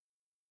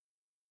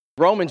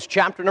Romans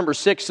chapter number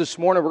 6 this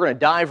morning. We're going to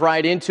dive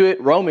right into it.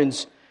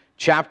 Romans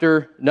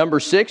chapter number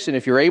 6. And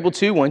if you're able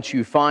to, once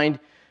you find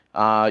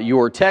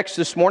your text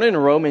this morning in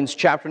Romans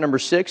chapter number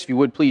 6, if you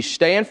would please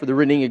stand for the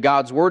reading of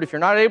God's Word. If you're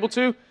not able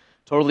to,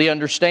 totally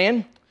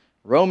understand.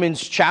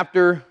 Romans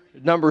chapter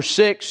number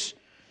 6.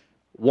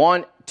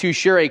 Want to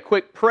share a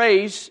quick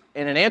praise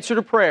and an answer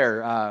to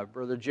prayer.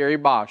 Brother Jerry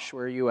Bosch,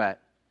 where are you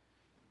at?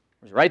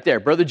 Right there.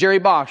 Brother Jerry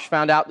Bosch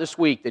found out this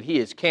week that he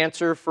is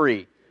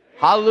cancer-free.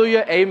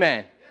 Hallelujah.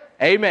 Amen.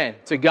 Amen.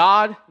 To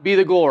God be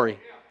the glory.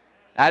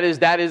 That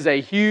is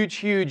a huge,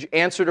 huge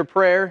answer to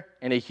prayer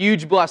and a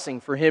huge blessing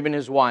for him and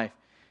his wife.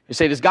 You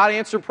say, does God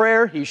answer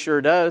prayer? He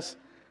sure does.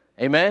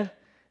 Amen.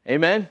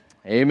 Amen.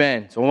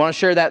 Amen. So I want to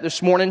share that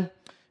this morning.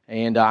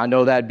 And I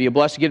know that'd be a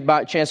blessing to get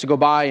a chance to go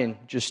by and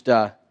just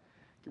give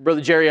Brother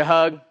Jerry a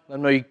hug. Let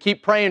him know you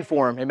keep praying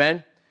for him.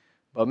 Amen.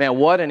 But man,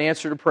 what an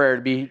answer to prayer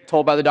to be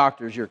told by the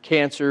doctors you're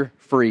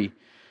cancer-free.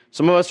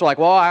 Some of us are like,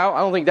 well, I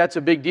don't think that's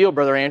a big deal,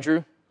 Brother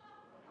Andrew.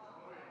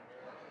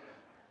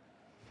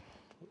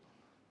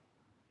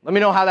 Let me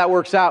know how that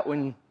works out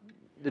when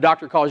the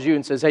doctor calls you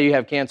and says, hey, you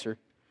have cancer.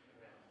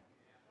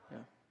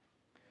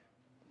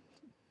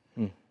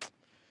 Yeah.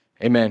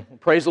 Amen. Well,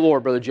 praise the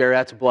Lord, Brother Jerry.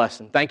 That's a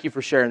blessing. Thank you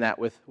for sharing that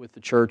with the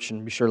church,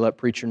 and be sure to let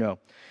preacher know.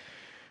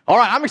 All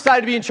right, I'm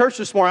excited to be in church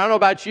this morning. I don't know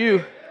about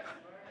you.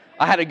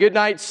 I had a good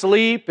night's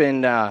sleep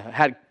and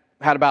had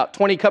about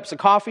 20 cups of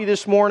coffee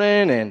this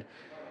morning, and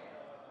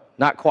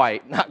not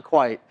quite.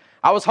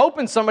 I was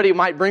hoping somebody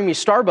might bring me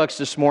Starbucks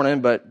this morning,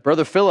 but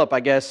Brother Philip,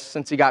 I guess,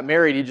 since he got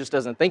married, he just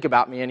doesn't think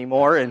about me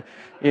anymore, and,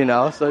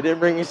 so he didn't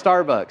bring me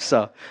Starbucks.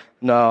 So,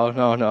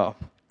 no.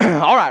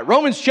 All right,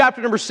 Romans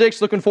chapter number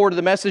 6, looking forward to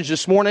the message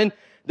this morning.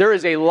 There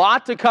is a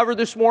lot to cover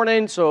this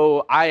morning,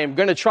 so I am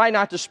going to try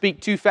not to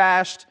speak too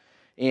fast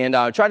and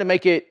try to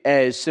make it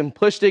as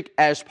simplistic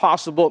as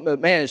possible. But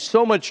man, there's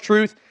so much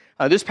truth.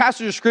 This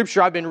passage of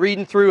Scripture I've been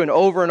reading through and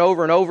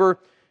over,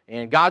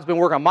 and God's been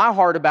working on my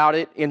heart about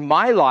it in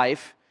my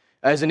life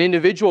as an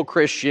individual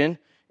Christian.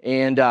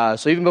 And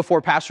so even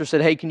before Pastor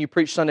said, hey, can you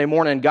preach Sunday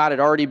morning, God had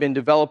already been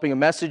developing a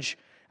message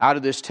out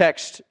of this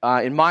text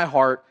in my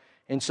heart.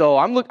 And so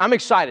I'm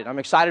excited. I'm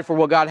excited for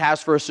what God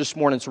has for us this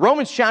morning. So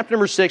Romans chapter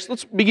number 6,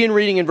 let's begin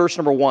reading in verse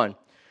number 1.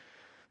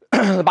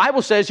 The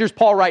Bible says, here's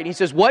Paul writing, he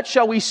says, what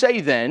shall we say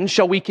then?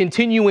 Shall we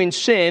continue in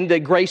sin that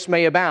grace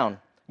may abound?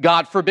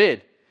 God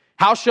forbid.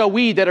 How shall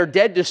we that are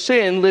dead to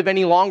sin live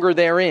any longer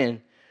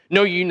therein?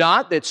 Know ye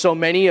not that so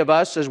many of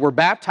us as were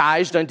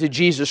baptized unto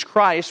Jesus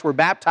Christ were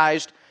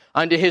baptized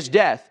unto his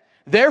death?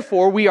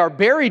 Therefore we are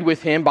buried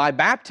with him by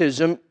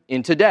baptism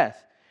into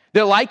death,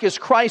 that like as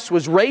Christ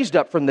was raised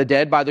up from the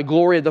dead by the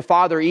glory of the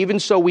Father, even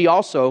so we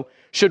also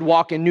should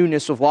walk in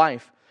newness of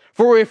life.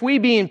 For if we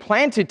be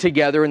implanted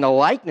together in the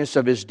likeness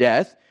of his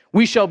death,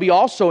 we shall be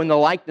also in the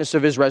likeness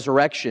of his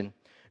resurrection.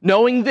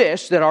 Knowing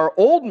this, that our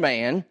old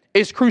man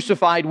is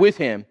crucified with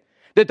him,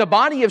 that the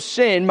body of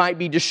sin might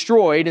be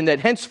destroyed, and that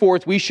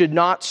henceforth we should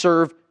not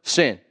serve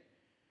sin.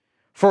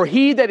 For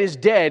he that is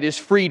dead is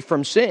freed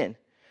from sin.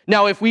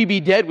 Now if we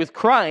be dead with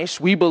Christ,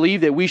 we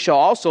believe that we shall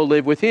also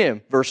live with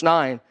him. Verse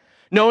 9.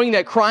 Knowing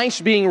that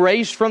Christ being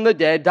raised from the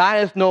dead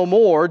dieth no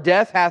more,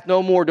 death hath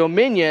no more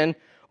dominion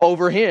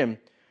over him.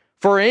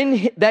 For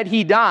in that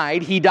he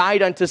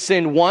died unto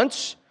sin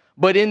once,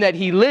 but in that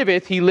he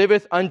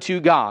liveth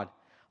unto God.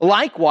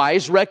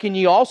 Likewise, reckon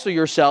ye also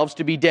yourselves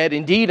to be dead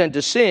indeed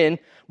unto sin,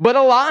 but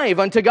alive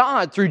unto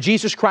God through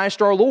Jesus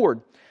Christ our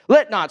Lord.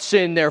 Let not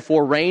sin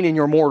therefore reign in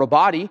your mortal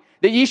body,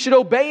 that ye should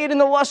obey it in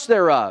the lust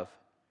thereof.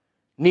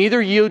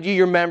 Neither yield ye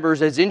your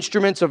members as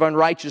instruments of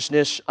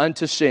unrighteousness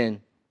unto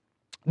sin,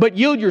 but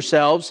yield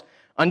yourselves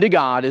unto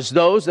God as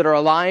those that are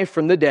alive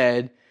from the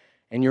dead,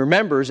 and your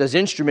members as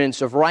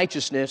instruments of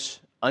righteousness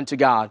unto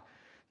God.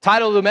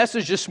 Title of the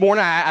message this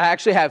morning, I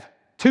actually have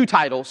two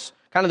titles,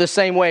 kind of the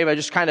same way,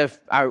 but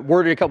I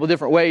worded it a couple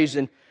different ways.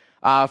 And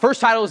first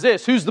title is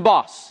this: Who's the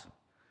boss?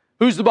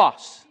 Who's the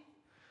boss?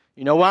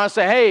 When I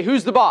say, hey,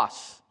 who's the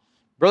boss?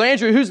 Brother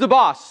Andrew, who's the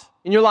boss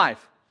in your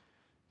life?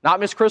 Not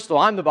Miss Crystal,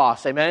 I'm the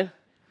boss, amen?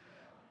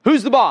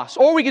 Who's the boss?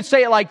 Or we could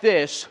say it like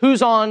this: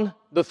 who's on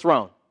the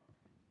throne?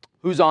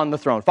 Who's on the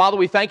throne? Father,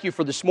 we thank you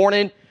for this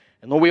morning.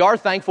 And Lord, we are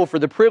thankful for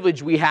the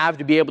privilege we have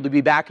to be able to be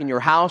back in your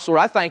house.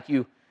 Lord, I thank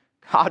you,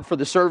 God, for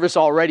the service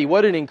already.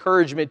 What an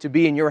encouragement to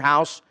be in your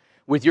house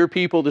with your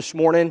people this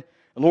morning.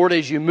 And Lord,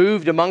 as you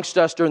moved amongst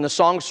us during the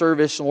song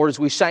service, and Lord, as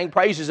we sang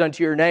praises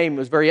unto your name, it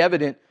was very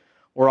evident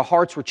where our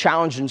hearts were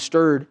challenged and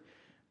stirred.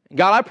 And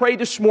God, I pray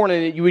this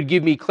morning that you would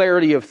give me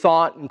clarity of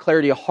thought and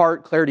clarity of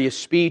heart, clarity of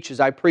speech as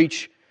I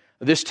preach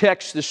this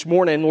text this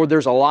morning. Lord,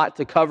 there's a lot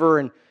to cover.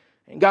 And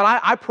God,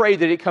 I pray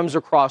that it comes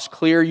across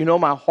clear. You know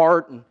my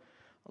heart. And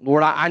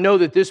Lord, I know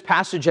that this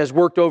passage has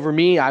worked over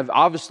me. I've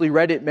obviously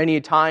read it many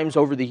times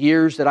over the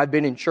years that I've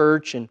been in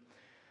church. And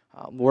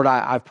Lord,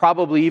 I've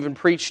probably even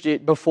preached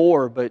it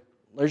before, but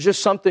there's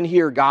just something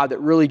here, God, that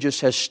really just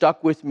has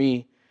stuck with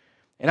me.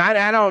 And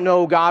I don't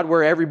know, God,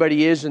 where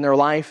everybody is in their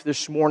life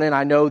this morning.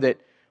 I know that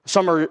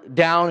some are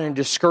down and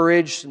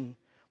discouraged. And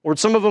Or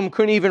some of them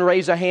couldn't even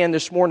raise a hand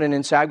this morning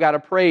and say, I've got to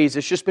praise.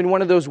 It's just been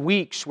one of those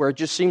weeks where it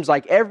just seems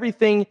like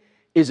everything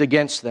is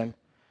against them.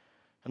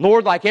 And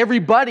Lord, like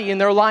everybody in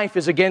their life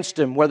is against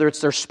them, whether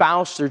it's their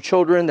spouse, their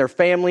children, their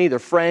family, their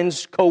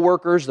friends,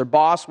 co-workers, their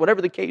boss,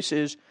 whatever the case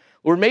is.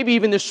 Lord, maybe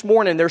even this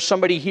morning there's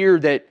somebody here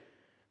that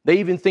they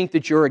even think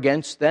that you're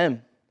against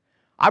them.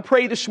 I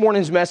pray this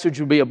morning's message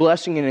would be a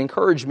blessing and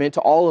encouragement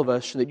to all of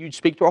us, so that you'd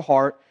speak to our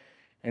heart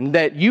and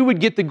that you would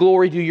get the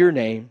glory to your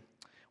name.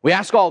 We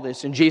ask all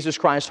this in Jesus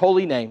Christ's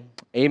holy name.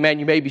 Amen.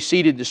 You may be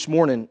seated this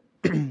morning.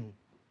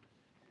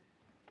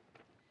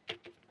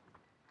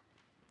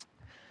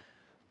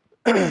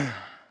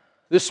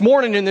 This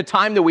morning, in the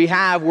time that we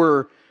have,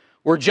 we're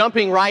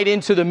jumping right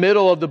into the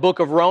middle of the book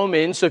of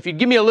Romans. So if you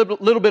give me a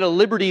little bit of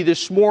liberty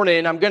this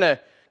morning, I'm going to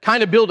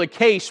kind of build a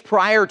case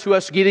prior to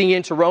us getting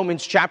into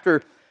Romans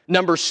chapter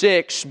number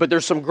 6. But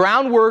there's some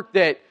groundwork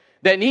that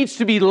needs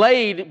to be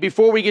laid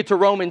before we get to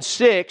Romans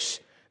 6,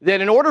 that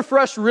in order for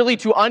us really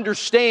to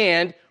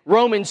understand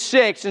Romans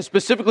 6, and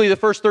specifically the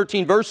first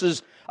 13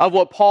 verses of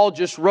what Paul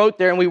just wrote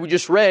there and we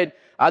just read,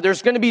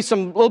 there's going to be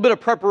some little bit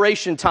of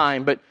preparation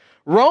time. But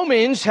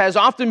Romans has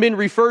often been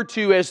referred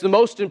to as the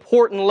most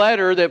important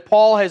letter that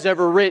Paul has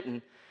ever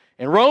written.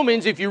 And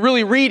Romans, if you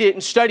really read it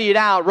and study it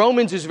out,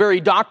 Romans is very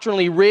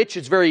doctrinally rich.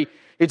 It's very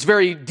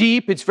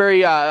deep. It's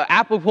very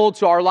applicable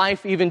to our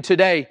life even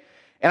today.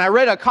 And I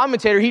read a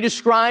commentator, he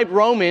described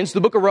Romans,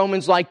 the book of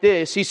Romans, like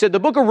this. He said, the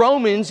book of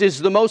Romans is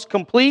the most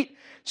complete,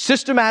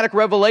 systematic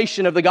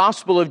revelation of the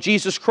gospel of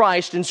Jesus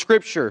Christ in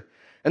Scripture.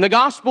 And the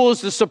gospel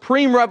is the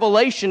supreme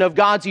revelation of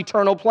God's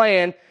eternal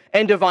plan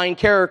and divine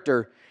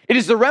character. It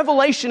is the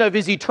revelation of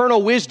His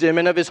eternal wisdom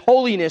and of His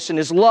holiness and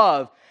His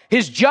love,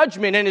 His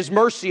judgment and His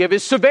mercy, of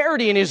His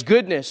severity and His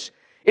goodness.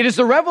 It is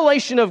the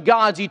revelation of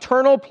God's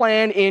eternal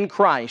plan in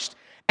Christ.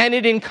 And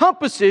it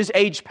encompasses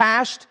age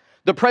past,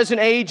 the present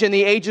age, and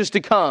the ages to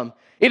come.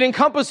 It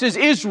encompasses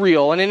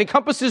Israel, and it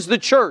encompasses the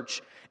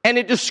church, and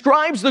it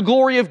describes the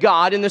glory of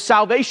God in the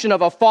salvation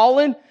of a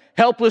fallen,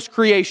 helpless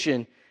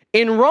creation.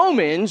 In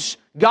Romans,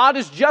 God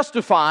is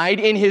justified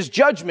in His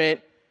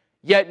judgment,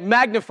 yet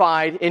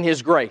magnified in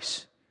His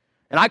grace.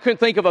 And I couldn't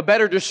think of a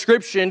better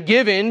description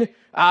given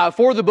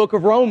for the book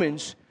of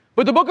Romans.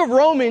 But the book of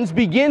Romans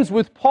begins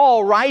with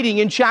Paul writing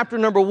in chapter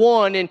number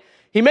 1, and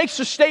he makes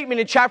a statement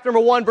in chapter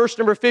number 1, verse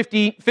number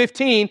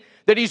 15,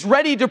 that he's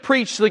ready to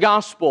preach the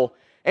gospel.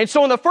 And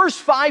so in the first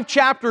 5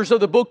 chapters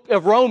of the book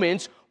of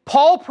Romans,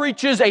 Paul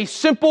preaches a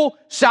simple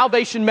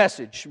salvation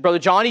message. Brother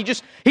John, he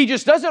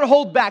just doesn't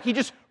hold back. He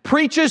just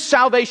preaches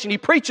salvation. He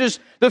preaches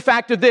the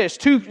fact of this.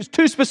 Two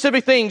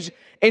specific things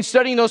in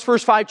studying those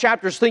first 5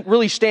 chapters I think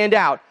really stand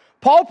out.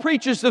 Paul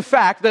preaches the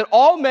fact that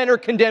all men are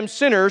condemned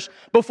sinners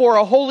before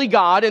a holy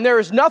God, and there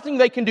is nothing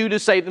they can do to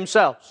save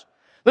themselves.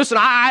 Listen,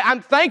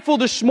 I'm thankful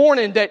this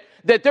morning that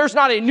there's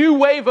not a new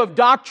wave of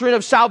doctrine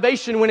of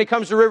salvation when it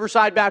comes to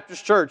Riverside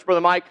Baptist Church,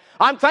 Brother Mike.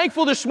 I'm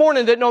thankful this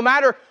morning that no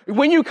matter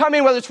when you come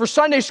in, whether it's for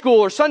Sunday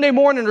school or Sunday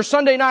morning or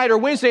Sunday night or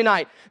Wednesday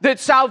night, that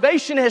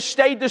salvation has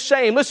stayed the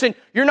same. Listen,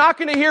 you're not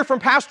going to hear from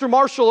Pastor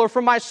Marshall or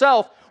from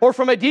myself or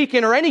from a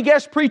deacon or any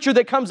guest preacher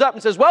that comes up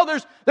and says, well,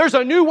 there's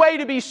a new way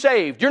to be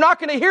saved. You're not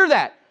going to hear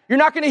that. You're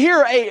not going to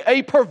hear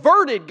a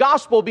perverted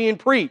gospel being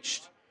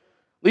preached.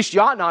 At least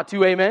you ought not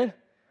to, amen?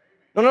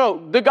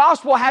 No. The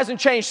gospel hasn't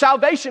changed.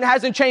 Salvation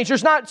hasn't changed.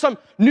 There's not some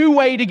new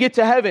way to get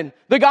to heaven.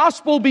 The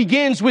gospel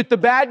begins with the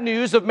bad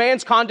news of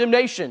man's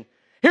condemnation.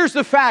 Here's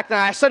the fact, and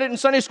I said it in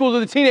Sunday school to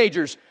the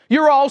teenagers.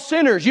 You're all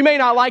sinners. You may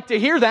not like to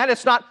hear that.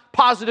 It's not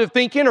positive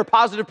thinking or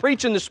positive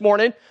preaching this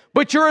morning,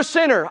 but you're a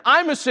sinner.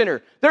 I'm a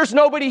sinner. There's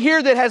nobody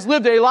here that has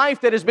lived a life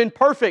that has been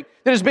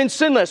perfect, that has been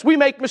sinless. We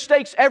make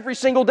mistakes every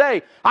single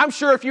day. I'm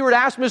sure if you were to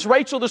ask Miss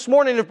Rachel this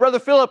morning if Brother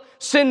Philip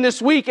sinned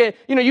this week,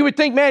 you would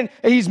think, man,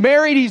 he's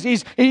married,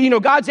 he's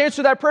God's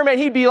answered that prayer, man,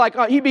 he'd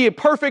be a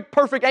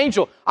perfect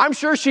angel. I'm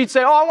sure she'd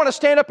say, I want to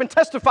stand up and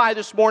testify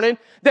this morning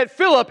that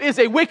Philip is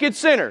a wicked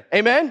sinner.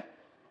 Amen?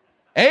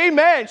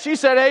 Amen. She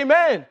said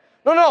amen.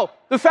 No.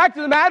 The fact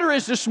of the matter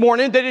is this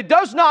morning that it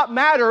does not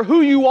matter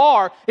who you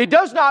are. It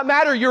does not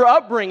matter your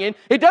upbringing.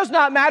 It does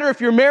not matter if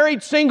you're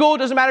married, single. It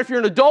doesn't matter if you're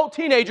an adult,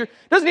 teenager.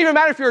 It doesn't even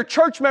matter if you're a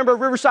church member of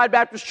Riverside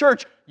Baptist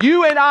Church.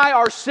 You and I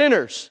are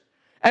sinners.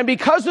 And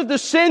because of the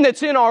sin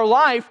that's in our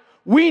life,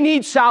 we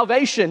need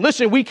salvation.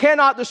 Listen, we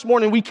cannot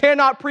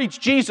preach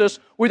Jesus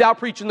without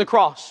preaching the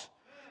cross.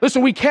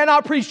 Listen, we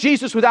cannot preach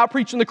Jesus without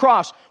preaching the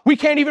cross. We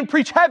can't even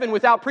preach heaven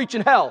without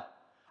preaching hell.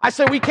 I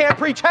said we can't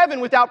preach heaven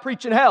without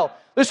preaching hell.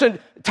 Listen,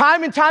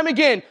 time and time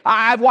again,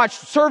 I've watched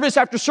service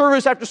after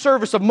service after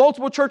service of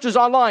multiple churches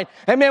online.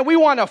 And man, we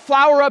want to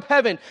flower up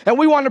heaven, and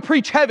we want to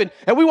preach heaven,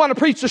 and we want to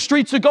preach the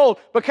streets of gold.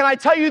 But can I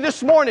tell you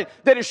this morning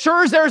that as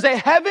sure as there is a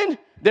heaven,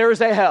 there is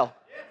a hell.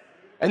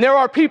 And there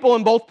are people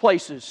in both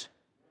places.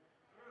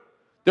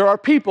 There are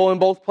people in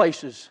both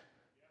places.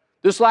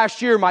 This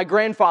last year, my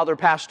grandfather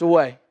passed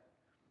away.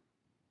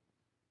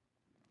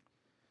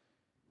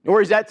 You know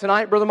where he's at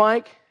tonight, Brother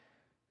Mike?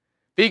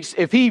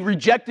 If he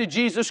rejected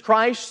Jesus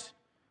Christ,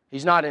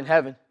 he's not in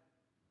heaven.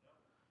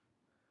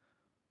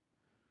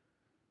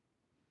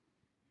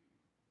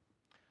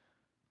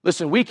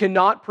 Listen, we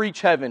cannot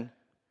preach heaven.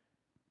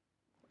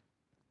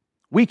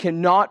 We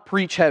cannot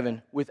preach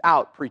heaven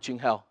without preaching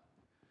hell.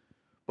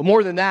 But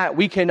more than that,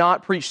 we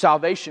cannot preach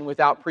salvation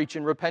without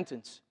preaching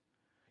repentance.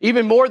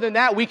 Even more than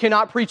that, we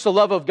cannot preach the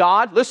love of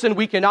God. Listen,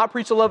 we cannot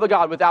preach the love of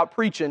God without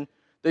preaching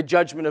the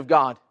judgment of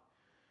God.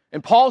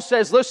 And Paul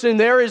says, listen,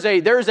 there is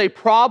a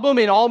problem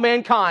in all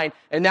mankind,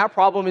 and that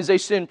problem is a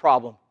sin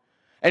problem.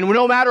 And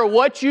no matter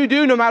what you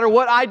do, no matter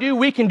what I do,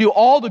 we can do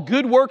all the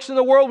good works in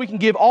the world. We can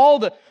give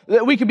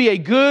we can be a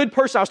good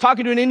person. I was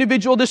talking to an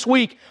individual this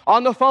week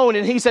on the phone,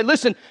 and he said,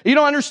 listen, you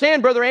don't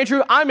understand, Brother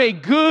Andrew. I'm a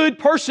good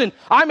person.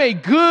 I'm a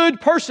good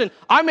person.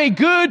 I'm a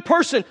good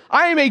person.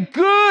 I am a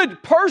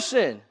good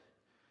person.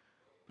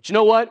 But you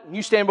know what? When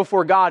you stand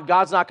before God,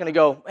 God's not going to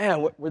go,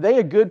 man, were they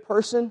a good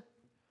person?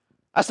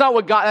 That's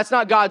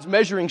not God's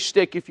measuring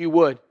stick, if you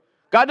would.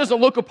 God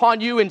doesn't look upon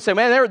you and say,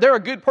 man, they're a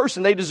good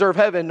person. They deserve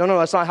heaven. No,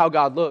 that's not how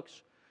God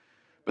looks.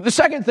 But the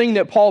second thing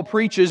that Paul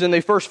preaches in the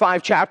first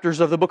 5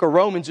 chapters of the book of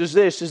Romans is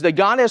that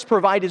God has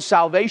provided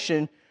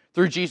salvation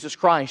through Jesus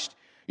Christ.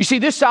 You see,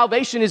 this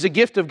salvation is a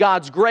gift of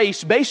God's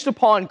grace based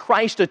upon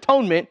Christ's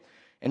atonement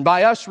and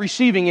by us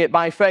receiving it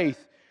by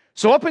faith.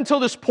 So up until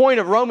this point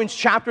of Romans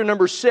chapter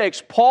number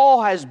 6,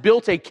 Paul has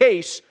built a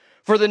case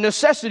for the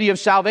necessity of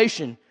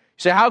salvation.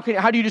 You say, how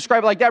do you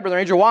describe it like that, Brother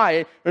Andrew?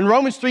 Why? In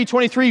Romans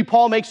 3:23,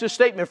 Paul makes this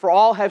statement, for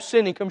all have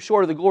sinned and come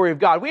short of the glory of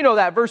God. We know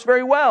that verse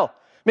very well.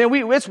 Man,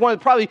 it's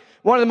probably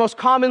one of the most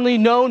commonly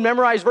known,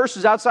 memorized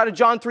verses outside of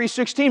John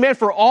 3:16. Man,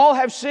 for all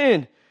have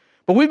sinned.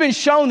 But we've been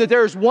shown that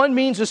there is one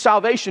means of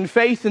salvation,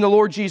 faith in the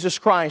Lord Jesus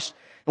Christ.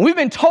 And we've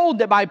been told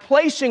that by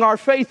placing our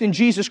faith in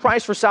Jesus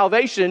Christ for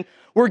salvation,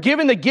 we're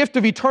given the gift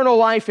of eternal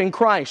life in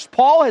Christ.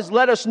 Paul has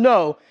let us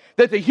know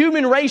that the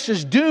human race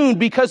is doomed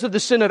because of the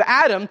sin of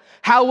Adam.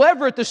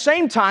 However, at the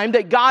same time,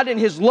 that God in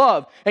His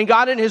love and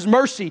God in His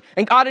mercy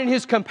and God in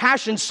His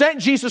compassion sent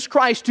Jesus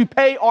Christ to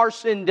pay our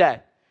sin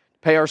debt.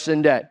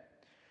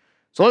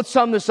 So let's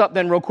sum this up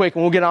then real quick,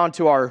 and we'll get on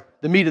to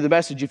the meat of the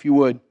message, if you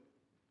would.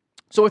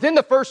 So within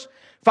the first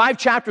 5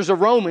 chapters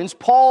of Romans,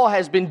 Paul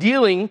has been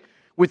dealing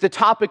with the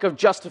topic of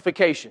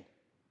justification.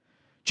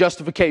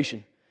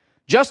 Justification.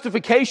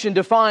 Justification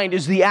defined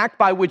is the act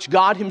by which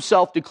God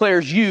Himself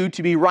declares you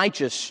to be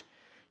righteous,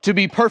 to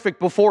be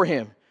perfect before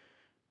Him.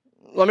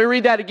 Let me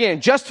read that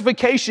again.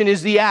 Justification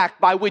is the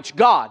act by which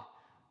God,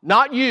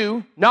 not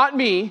you, not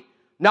me,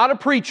 not a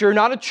preacher,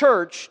 not a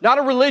church, not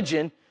a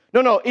religion.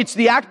 No, it's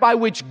the act by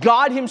which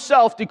God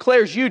Himself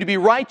declares you to be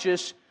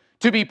righteous,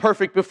 to be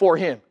perfect before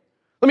Him.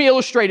 Let me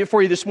illustrate it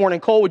for you this morning.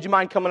 Cole, would you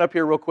mind coming up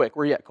here real quick?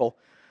 Where you at, Cole?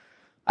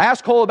 I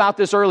asked Cole about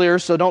this earlier,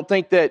 so don't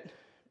think that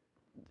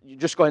you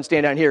just go ahead and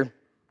stand down here.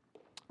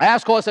 I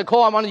asked Cole, I said,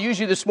 Cole, I'm going to use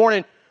you this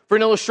morning for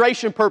an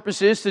illustration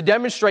purposes to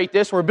demonstrate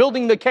this. We're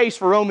building the case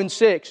for Romans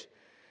 6.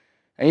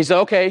 And he said,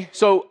 okay,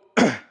 so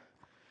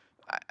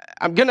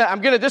I'm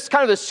gonna, this is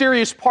kind of the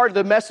serious part of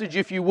the message,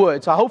 if you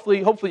would. So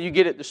hopefully you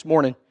get it this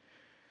morning.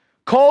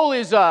 Cole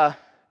is, I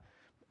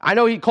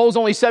know Cole's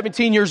only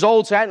 17 years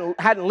old, so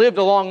hadn't lived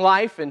a long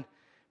life. And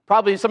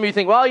probably some of you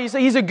think, well,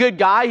 he's a good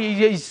guy.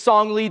 His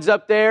song leads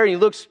up there. And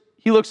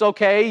he looks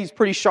okay. He's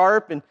pretty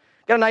sharp and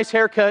got a nice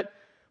haircut.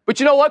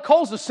 But you know what?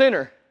 Cole's a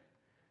sinner.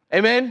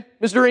 Amen,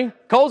 Mr. Ring?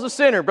 Cole's a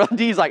sinner. Brother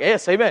D's like,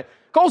 yes, amen.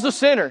 Cole's a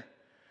sinner.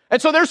 And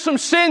so there's some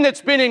sin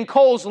that's been in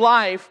Cole's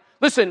life.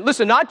 Listen,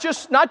 not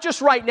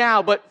just right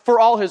now, but for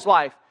all his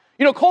life.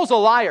 You know, Cole's a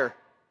liar.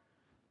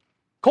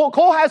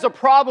 Cole has a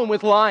problem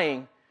with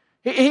lying.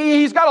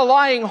 He's got a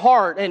lying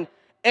heart, and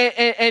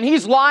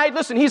he's lied.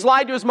 Listen, he's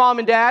lied to his mom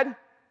and dad.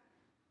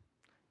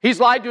 He's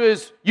lied to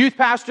his youth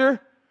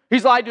pastor.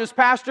 He's lied to his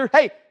pastor.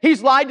 Hey,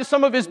 he's lied to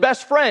some of his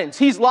best friends.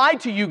 He's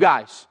lied to you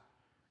guys.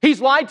 He's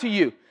lied to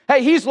you.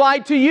 Hey, he's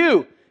lied to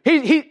you.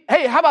 Hey,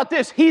 how about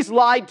this? He's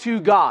lied to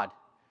God.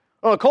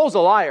 Oh, Cole's a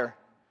liar.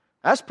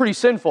 That's pretty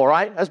sinful,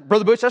 right?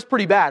 Brother Butch, that's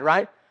pretty bad,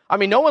 right? I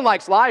mean, no one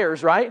likes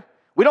liars, right?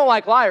 We don't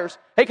like liars.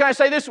 Hey, can I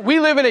say this? We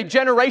live in a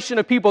generation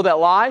of people that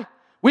lie.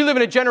 We live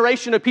in a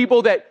generation of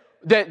people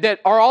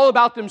that are all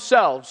about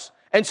themselves.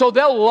 And so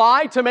they'll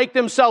lie to make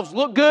themselves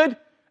look good,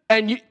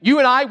 and you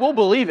and I will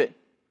believe it.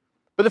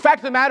 But the fact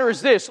of the matter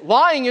is this,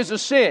 lying is a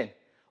sin.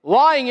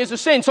 Lying is a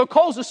sin. So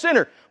Cole's a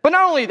sinner. But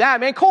not only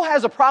that, man, Cole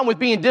has a problem with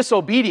being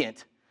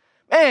disobedient.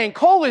 Man,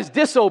 Cole is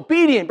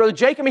disobedient, Brother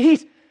Jake. I mean,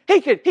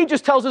 he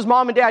just tells his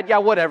mom and dad, yeah,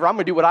 whatever, I'm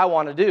going to do what I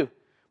want to do.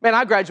 Man,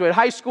 I graduated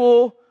high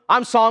school.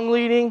 I'm song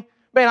leading.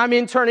 Man, I'm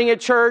interning at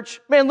church.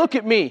 Man, look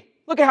at me.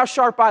 Look at how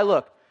sharp I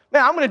look.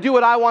 Man, I'm going to do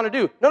what I want to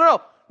do.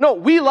 No,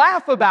 we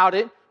laugh about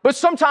it, but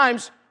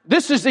sometimes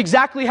this is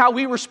exactly how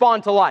we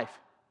respond to life.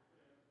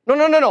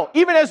 No.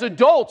 Even as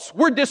adults,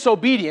 we're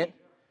disobedient.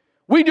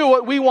 We do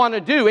what we want to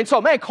do. And so,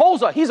 man,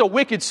 he's a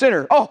wicked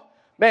sinner. Oh,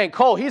 man,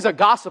 Cole, he's a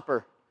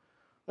gossiper.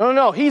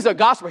 No, he's a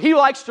gossiper. He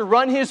likes to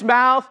run his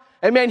mouth.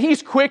 And man,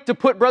 he's quick to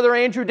put Brother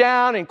Andrew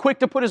down and quick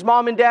to put his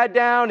mom and dad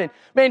down. And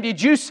man,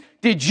 did you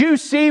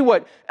see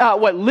what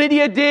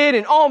Lydia did?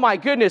 And oh my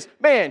goodness,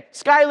 man,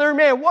 Skylar,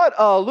 man, what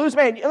a loser,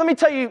 man. Let me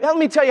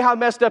tell you how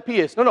messed up he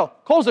is. No,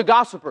 Cole's a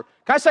gossiper.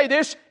 Can I say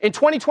this? In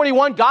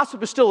 2021,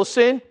 gossip is still a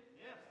sin.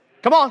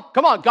 Come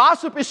on.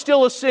 Gossip is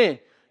still a sin.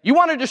 You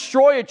want to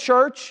destroy a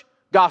church?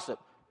 Gossip.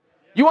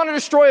 You want to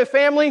destroy a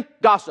family?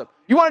 Gossip.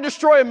 You want to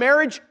destroy a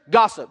marriage?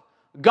 Gossip.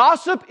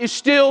 Gossip is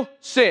still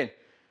sin.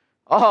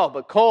 Oh,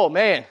 but Cole,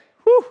 man,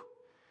 whew,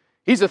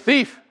 he's a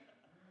thief.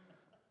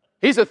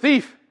 He's a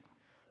thief.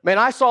 Man,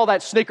 I saw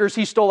that Snickers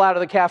he stole out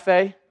of the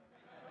cafe.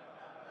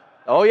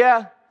 Oh,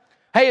 yeah.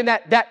 Hey, and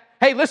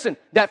hey, listen,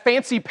 that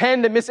fancy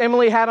pen that Miss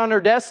Emily had on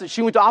her desk that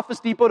she went to Office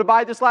Depot to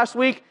buy this last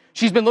week,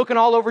 she's been looking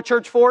all over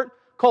church for it.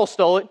 Cole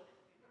stole it.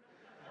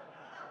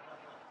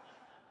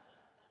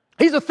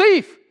 He's a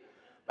thief.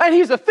 Man,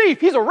 he's a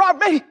thief. He's a robber.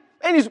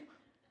 Man,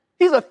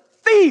 he's a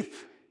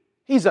thief.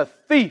 He's a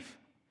thief.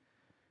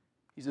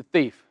 He's a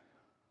thief.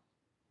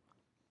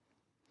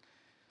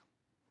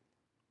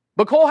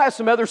 But Cole has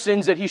some other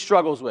sins that he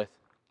struggles with.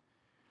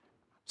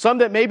 Some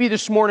that maybe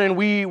this morning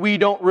we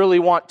don't really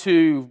want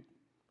to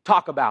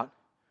talk about.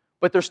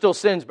 But they're still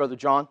sins, Brother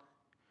John.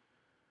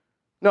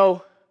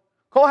 No,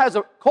 Cole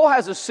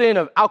has a sin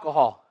of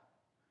alcohol.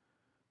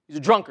 He's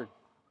a drunkard.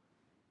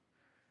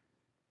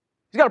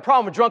 He's got a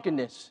problem with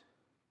drunkenness.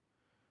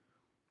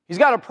 He's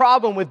got a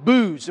problem with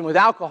booze and with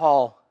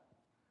alcohol.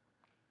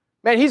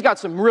 Man, he's got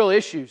some real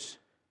issues.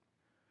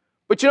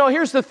 But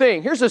here's the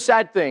thing. Here's the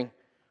sad thing.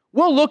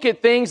 We'll look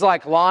at things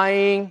like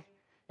lying,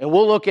 and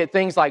we'll look at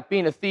things like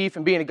being a thief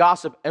and being a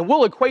gossip, and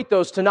we'll equate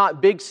those to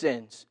not big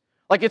sins.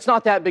 Like it's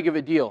not that big of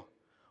a deal.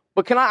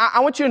 But I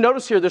want you to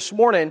notice here this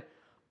morning,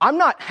 I'm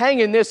not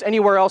hanging this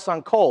anywhere else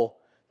on Cole.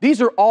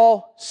 These are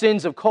all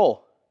sins of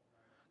Cole.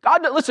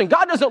 God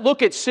doesn't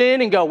look at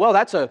sin and go, well,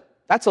 that's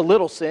a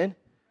little sin.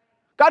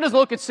 God doesn't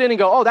look at sin and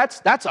go, oh,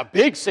 that's a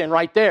big sin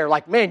right there.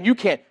 Like, man, you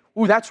can't,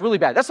 ooh, that's really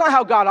bad. That's not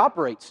how God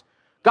operates.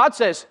 God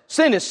says,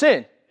 sin is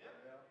sin.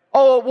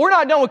 Oh, we're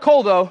not done with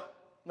Cole, though.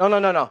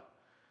 No.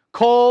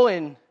 Cole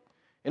and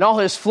all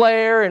his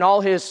flair and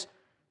all his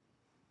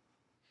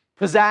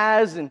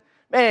pizzazz and,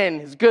 man,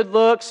 his good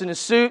looks and his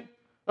suit.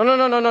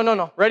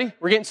 No. Ready?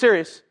 We're getting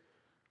serious.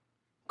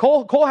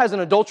 Cole has an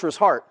adulterous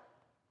heart.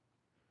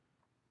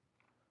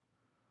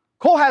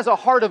 Cole has a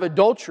heart of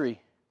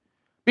adultery,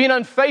 being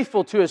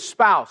unfaithful to his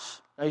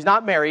spouse. Now, he's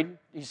not married.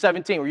 He's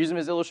 17. We're using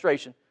him as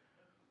illustration.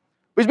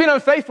 But he's being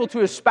unfaithful to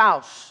his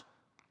spouse.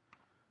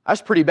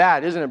 That's pretty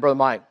bad, isn't it, Brother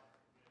Mike?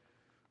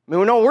 I mean,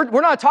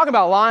 we're not talking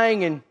about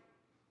lying and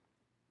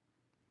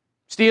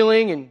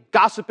stealing and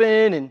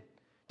gossiping and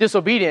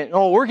disobedient.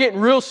 Oh, we're getting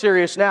real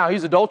serious now.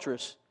 He's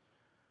adulterous.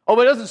 Oh,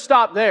 but it doesn't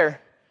stop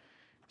there.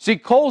 See,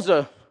 Cole's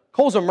a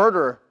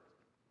murderer.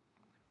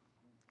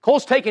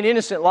 Cole's taking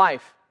innocent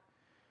life.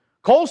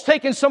 Cole's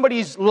taking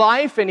somebody's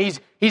life, and he's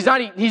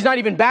not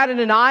even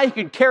batting an eye. He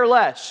could care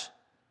less.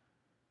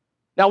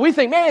 Now we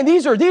think, man,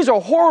 these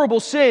are horrible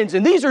sins,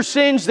 and these are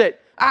sins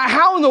that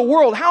how in the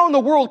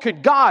world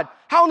could God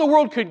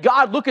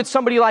look at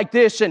somebody like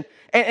this and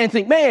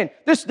think, man,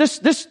 this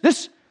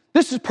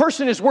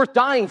person is worth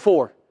dying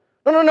for?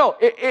 No.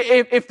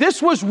 If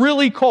this was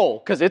really Cole,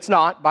 because it's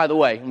not, by the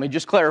way, let me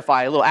just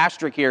clarify a little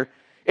asterisk here.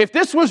 If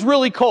this was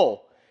really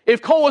Cole,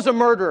 if Cole was a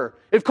murderer,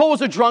 if Cole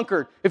was a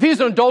drunkard, if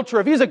he's an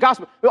adulterer, if he's a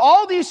gossip,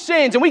 all these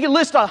sins, and we can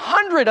list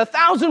 100,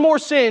 1,000 more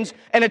sins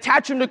and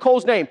attach them to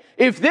Cole's name.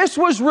 If this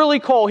was really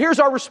Cole, here's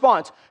our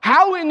response.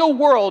 How in the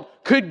world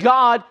could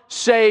God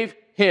save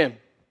him?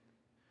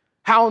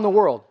 How in the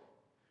world?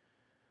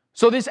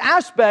 So this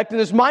aspect and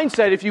this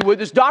mindset, if you would,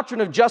 this doctrine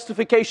of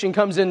justification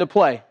comes into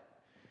play.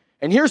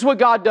 And here's what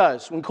God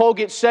does. When Cole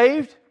gets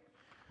saved,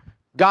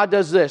 God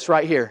does this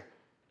right here.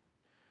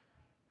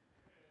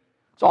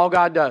 It's all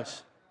God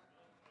does.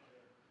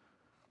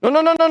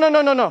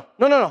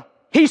 No.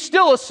 He's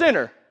still a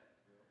sinner.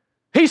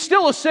 He's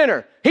still a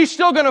sinner. He's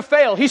still going to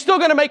fail. He's still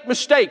going to make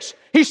mistakes.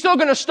 He's still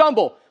going to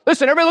stumble.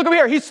 Listen, everybody look over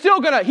here. He's still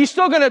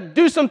going to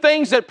do some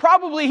things that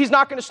probably he's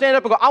not going to stand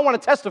up and go, I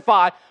want to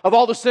testify of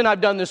all the sin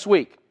I've done this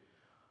week.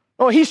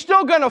 No, he's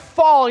still going to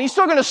fall, and he's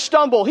still going to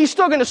stumble. He's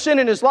still going to sin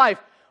in his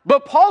life.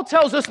 But Paul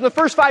tells us in the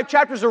first 5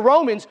 chapters of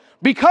Romans,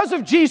 because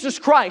of Jesus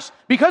Christ,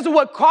 because of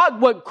what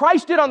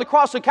Christ did on the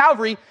cross of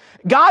Calvary,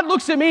 God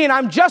looks at me and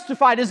I'm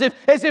justified as if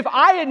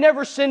I had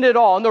never sinned at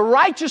all. And the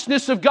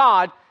righteousness of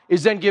God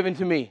is then given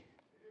to me.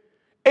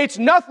 It's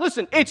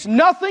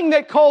nothing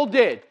that Cole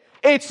did.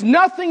 It's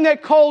nothing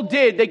that Cole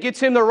did that gets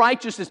him the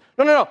righteousness.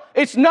 No.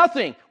 It's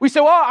nothing. We say,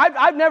 well,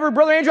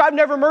 Brother Andrew, I've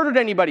never murdered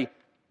anybody.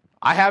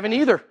 I haven't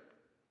either.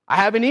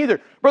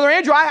 Brother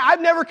Andrew, I've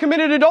never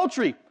committed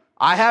adultery.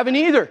 I haven't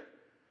either.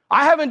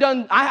 I've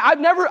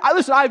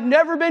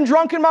never been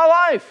drunk in my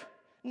life.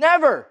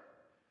 Never.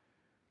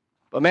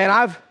 But man,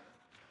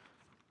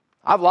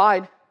 I've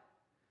lied.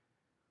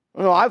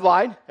 No, I've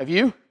lied. Have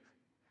you?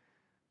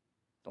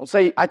 Don't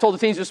say, I told the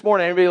teens this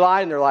morning, everybody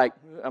lied, and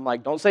I'm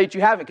like, don't say that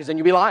you haven't, because then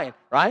you'll be lying,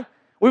 right?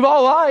 We've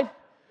all lied.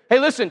 Hey,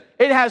 listen,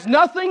 it has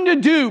nothing to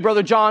do,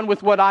 Brother John,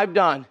 with what I've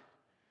done. It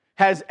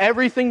has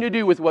everything to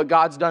do with what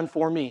God's done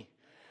for me.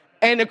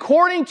 And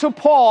according to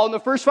Paul, in the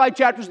first 5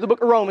 chapters of the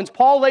book of Romans,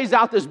 Paul lays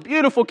out this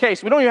beautiful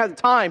case. We don't even have the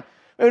time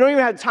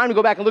to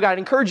go back and look at it. I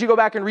encourage you to go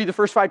back and read the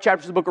first 5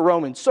 chapters of the book of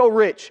Romans. So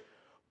rich.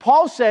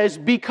 Paul says,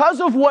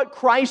 because of what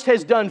Christ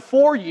has done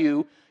for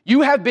you,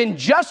 You have been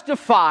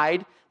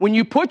justified when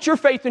you put your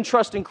faith and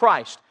trust in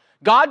Christ.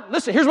 God,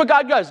 listen, here's what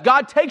God does.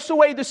 God takes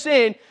away the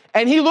sin,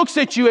 and He looks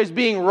at you as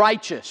being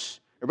righteous.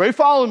 Everybody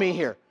follow me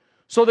here.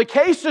 So the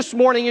case this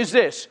morning is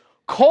this.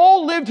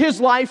 Cole lived his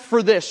life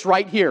for this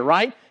right here,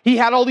 right? He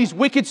had all these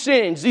wicked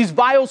sins, these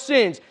vile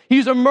sins. He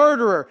was a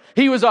murderer.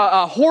 He was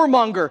a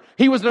whoremonger.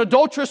 He was an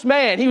adulterous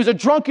man. He was a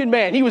drunken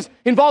man. He was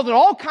involved in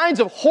all kinds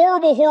of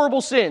horrible,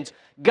 horrible sins.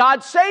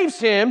 God saves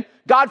him.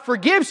 God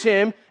forgives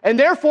him. And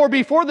therefore,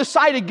 before the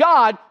sight of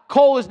God,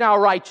 Cole is now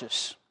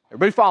righteous.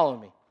 Everybody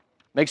following me?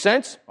 Make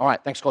sense? All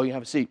right. Thanks, Cole. You can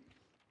have a seat.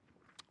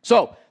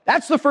 So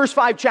that's the first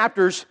 5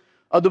 chapters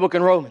of the book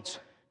in Romans.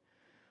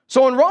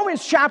 So in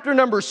Romans chapter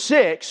number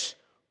 6,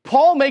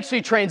 Paul makes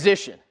a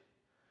transition.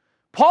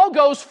 Paul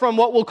goes from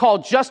what we'll call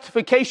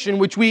justification,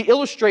 which we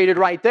illustrated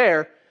right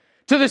there,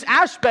 to this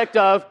aspect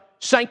of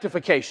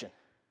sanctification.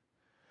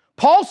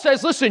 Paul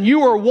says, listen, you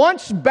were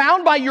once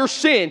bound by your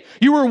sin.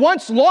 You were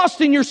once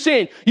lost in your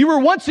sin. You were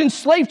once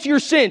enslaved to your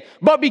sin.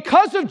 But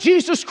because of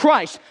Jesus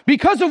Christ,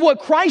 because of what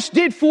Christ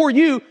did for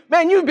you,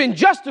 man, you've been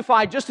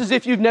justified just as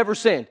if you've never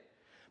sinned.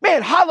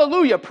 Man,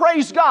 hallelujah,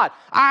 praise God.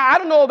 I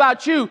don't know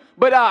about you,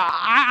 but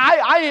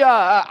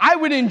I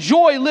would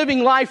enjoy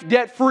living life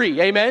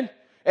debt-free, amen?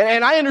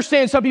 And I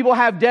understand some people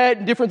have debt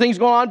and different things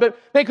going on, but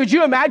man, could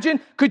you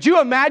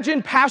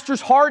imagine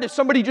pastor's heart if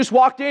somebody just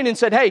walked in and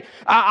said, hey,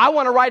 I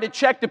want to write a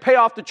check to pay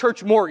off the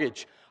church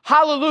mortgage.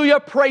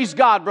 Hallelujah, praise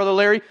God, Brother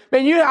Larry.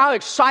 Man, you know how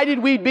excited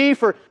we'd be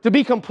to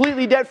be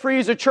completely debt-free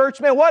as a church?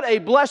 Man, what a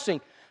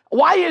blessing.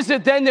 Why is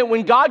it then that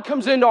when God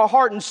comes into our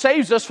heart and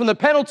saves us from the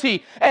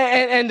penalty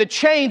and the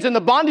chains and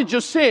the bondage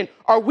of sin,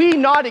 are we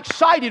not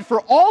excited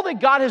for all that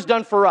God has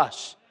done for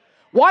us?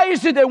 Why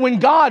is it that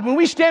when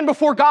we stand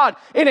before God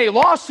in a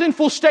lost,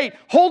 sinful state,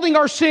 holding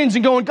our sins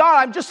and going, God,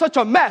 I'm just such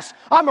a mess.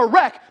 I'm a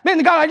wreck. Man,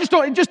 God,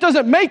 it just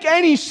doesn't make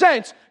any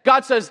sense.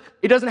 God says,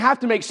 it doesn't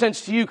have to make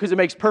sense to you because it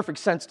makes perfect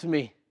sense to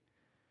me.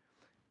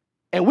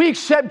 And we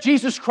accept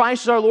Jesus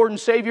Christ as our Lord and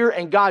Savior,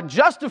 and God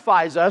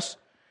justifies us.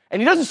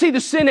 And He doesn't see the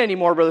sin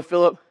anymore, Brother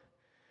Philip.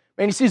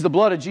 Man, He sees the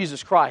blood of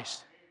Jesus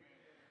Christ.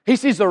 He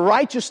sees the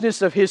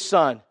righteousness of His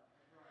Son.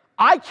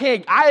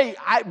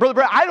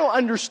 Brother, I don't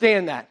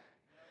understand that.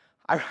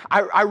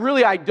 I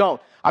really don't.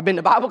 I've been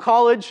to Bible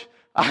college.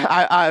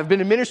 I've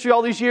been in ministry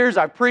all these years.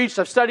 I've preached,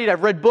 I've studied,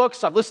 I've read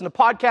books, I've listened to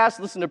podcasts,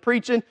 listened to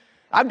preaching.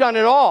 I've done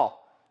it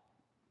all.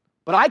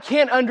 But I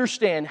can't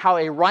understand how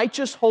a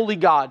righteous, holy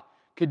God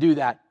could do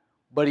that.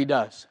 But He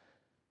does.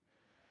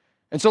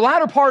 And so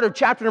latter part of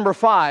chapter number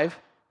 5,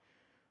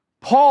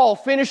 Paul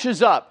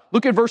finishes up.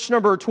 Look at verse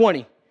number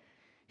 20.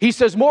 He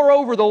says,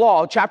 moreover, the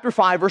law, chapter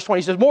 5, verse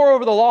 20, he says,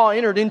 moreover, the law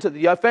entered into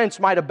the offense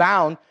might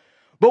abound,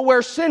 but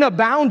where sin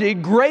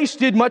abounded, grace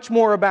did much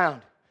more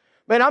abound.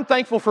 Man, I'm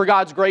thankful for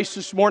God's grace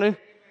this morning.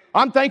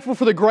 I'm thankful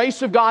for the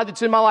grace of God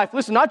that's in my life.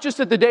 Listen, not just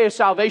at the day of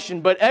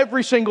salvation, but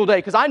every single day,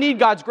 because I need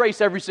God's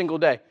grace every single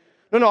day.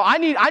 No, I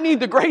need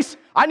the grace.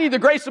 I need the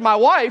grace of my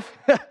wife,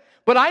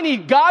 but I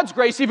need God's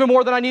grace even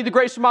more than I need the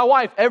grace of my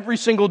wife every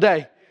single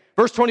day.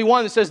 Verse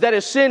 21, it says, that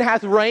as sin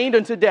hath reigned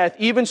unto death,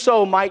 even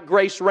so might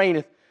grace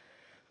reigneth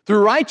through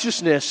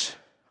righteousness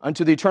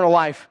unto the eternal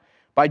life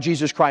by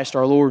Jesus Christ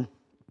our Lord.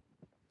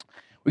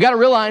 We got to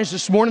realize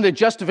this morning that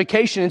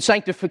justification and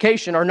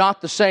sanctification are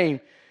not the same.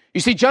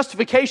 You see,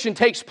 justification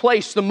takes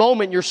place the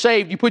moment you're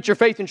saved. You put your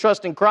faith and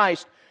trust in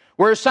Christ,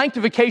 whereas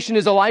sanctification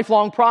is a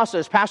lifelong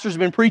process. Pastors have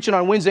been preaching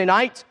on Wednesday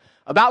nights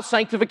about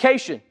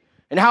sanctification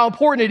and how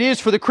important it is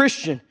for the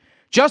Christian.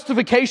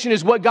 Justification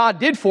is what God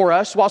did for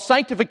us, while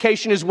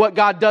sanctification is what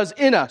God does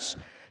in us.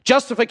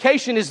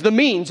 Justification is the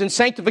means, and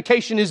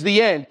sanctification is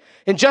the end.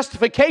 In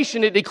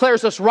justification, it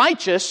declares us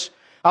righteous,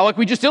 like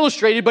we just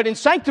illustrated, but in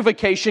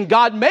sanctification,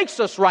 God makes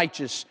us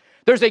righteous.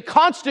 There's a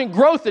constant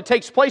growth that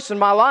takes place in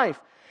my life.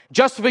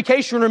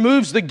 Justification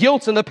removes the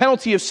guilt and the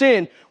penalty of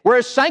sin,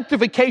 whereas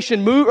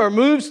sanctification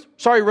removes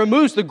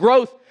the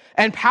growth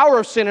and power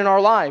of sin in our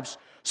lives.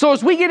 So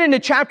as we get into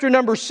chapter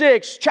number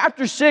 6,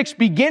 chapter 6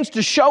 begins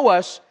to show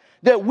us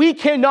that we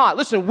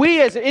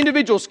as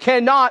individuals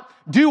cannot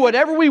do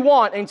whatever we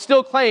want and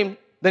still claim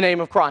the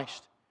name of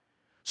Christ.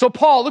 So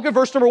Paul, look at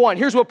verse number 1.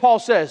 Here's what Paul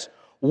says.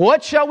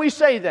 What shall we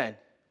say then?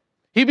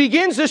 He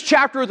begins this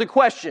chapter with a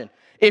question.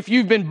 If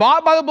you've been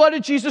bought by the blood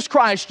of Jesus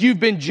Christ, you've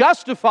been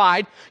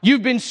justified,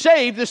 you've been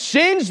saved, the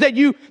sins that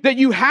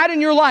you had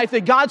in your life,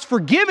 that God's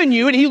forgiven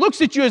you, and He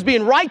looks at you as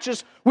being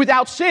righteous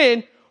without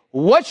sin,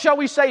 what shall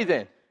we say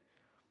then?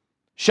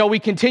 Shall we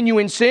continue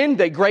in sin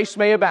that grace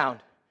may abound?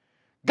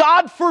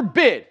 God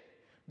forbid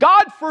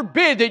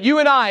that you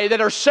and I that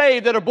are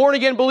saved, that are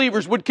born-again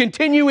believers, would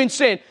continue in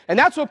sin. And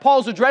that's what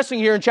Paul's addressing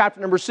here in chapter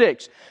number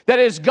 6. That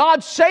as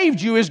God saved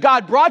you, as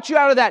God brought you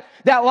out of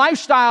that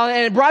lifestyle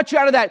and brought you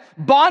out of that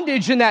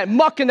bondage and that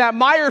muck and that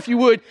mire, if you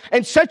would,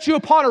 and set you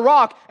upon a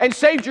rock and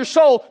saved your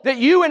soul, that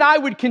you and I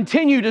would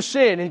continue to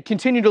sin and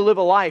continue to live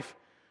a life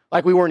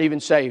like we weren't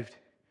even saved.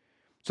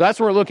 So that's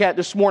what we're looking at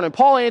this morning.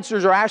 Paul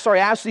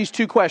asks these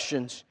two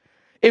questions.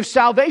 If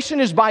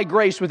salvation is by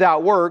grace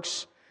without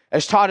works,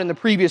 as taught in the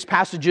previous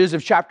passages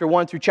of chapter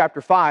 1 through chapter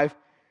 5,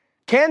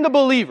 can the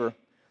believer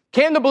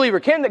Can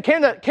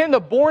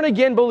the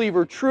born-again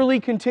believer truly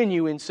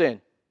continue in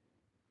sin?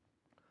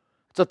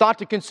 It's a thought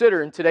to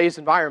consider in today's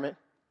environment.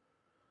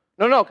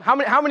 No. How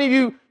many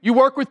of you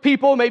work with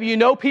people, maybe you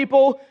know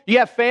people, you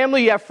have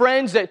family, you have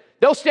friends that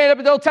they'll stand up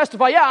and they'll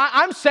testify, yeah,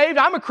 I'm saved,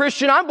 I'm a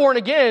Christian, I'm born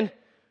again.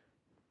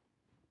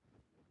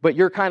 But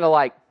you're kind of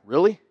like,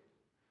 really?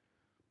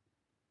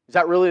 Is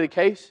that really the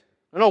case?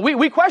 No,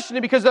 we question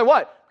it because they're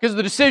what? Because of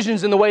the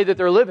decisions and the way that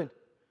they're living.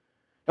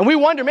 And we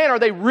wonder, man, are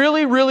they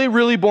really, really,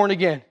 really born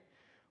again?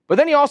 But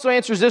then he also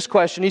answers this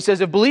question. He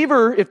says, if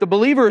the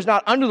believer is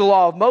not under the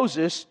law of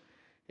Moses,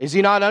 is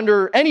he not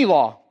under any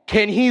law?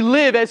 Can he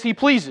live as he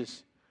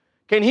pleases?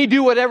 Can he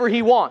do whatever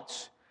he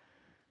wants?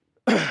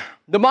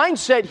 The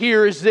mindset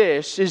here is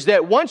this, is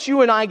that once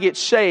you and I get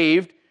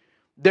saved,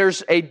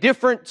 there's a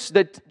difference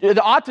that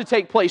ought to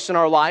take place in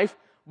our life,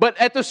 but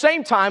at the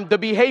same time, the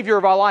behavior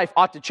of our life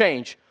ought to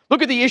change.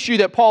 Look at the issue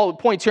that Paul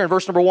points here in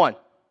verse number 1.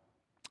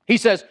 He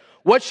says,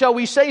 what shall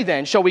we say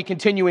then? Shall we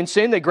continue in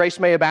sin that grace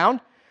may abound?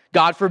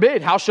 God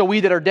forbid. How shall we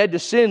that are dead to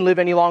sin live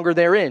any longer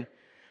therein?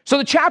 So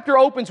the chapter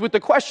opens with the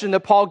question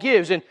that Paul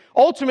gives, and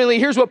ultimately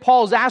here's what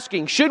Paul is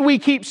asking. Should we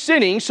keep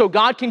sinning so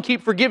God can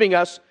keep forgiving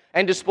us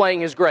and displaying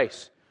His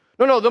grace?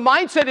 No, the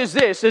mindset is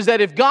this, is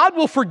that if God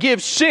will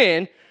forgive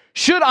sin,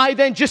 should I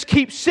then just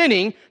keep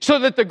sinning so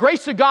that the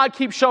grace of God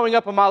keeps showing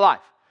up in my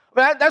life?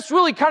 That's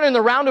really kind of in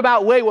the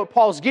roundabout way what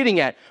Paul's getting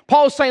at.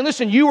 Paul's saying,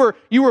 listen, you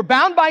were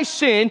bound by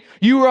sin.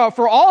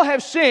 For all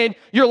have sinned.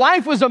 Your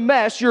life was a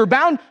mess. You're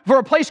bound for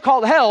a place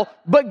called hell.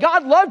 But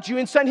God loved you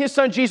and sent His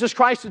Son, Jesus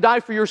Christ, to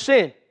die for your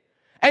sin.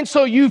 And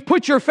so you've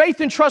put your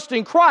faith and trust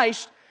in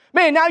Christ.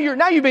 Man, now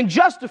you've been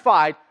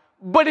justified.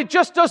 But it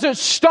just doesn't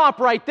stop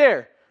right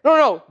there.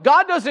 No.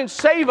 God doesn't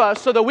save us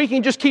so that we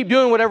can just keep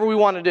doing whatever we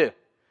want to do.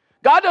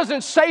 God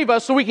doesn't save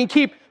us so we can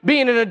keep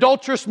being an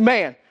adulterous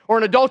man or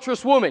an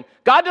adulterous woman.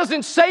 God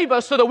doesn't save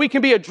us so that we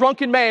can be a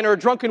drunken man or a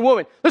drunken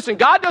woman. Listen,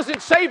 God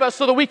doesn't save us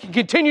so that we can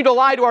continue to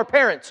lie to our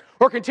parents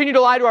or continue to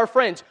lie to our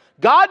friends.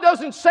 God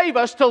doesn't save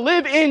us to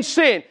live in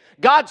sin.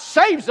 God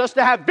saves us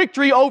to have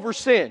victory over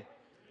sin.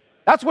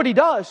 That's what He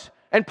does.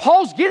 And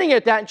Paul's getting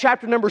at that in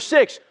chapter number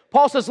 6.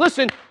 Paul says,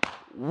 listen,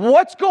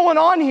 what's going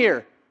on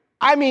here?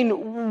 I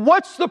mean,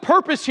 what's the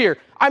purpose here?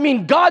 I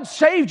mean, God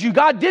saved you.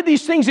 God did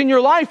these things in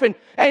your life,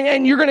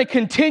 and you're going to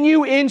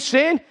continue in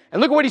sin?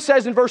 And look at what he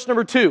says in verse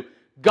number 2.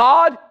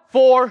 God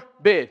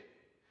forbid.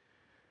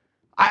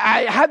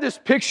 I had this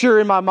picture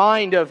in my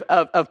mind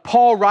of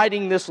Paul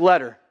writing this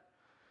letter.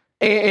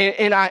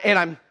 And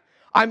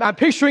I'm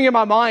picturing in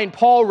my mind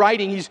Paul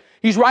writing.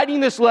 He's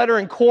writing this letter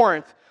in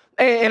Corinth.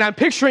 And I'm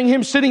picturing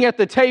him sitting at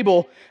the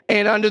table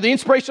and under the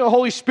inspiration of the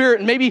Holy Spirit,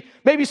 and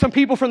maybe some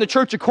people from the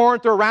church of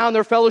Corinth are around,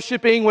 they're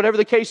fellowshipping, whatever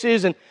the case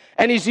is, and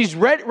he's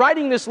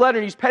writing this letter,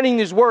 and he's penning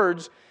these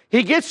words.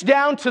 He gets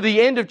down to the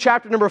end of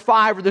chapter number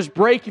 5, or this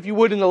break, if you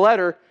would, in the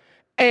letter,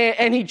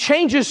 and he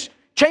changes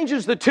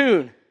the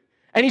tune.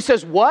 And he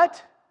says,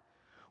 what?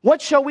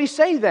 What shall we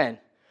say then?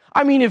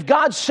 I mean, if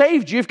God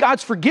saved you, if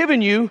God's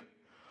forgiven you,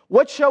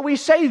 what shall we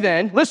say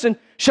then? Listen,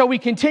 shall we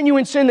continue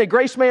in sin that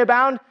grace may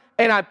abound?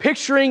 And I'm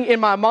picturing in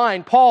my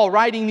mind Paul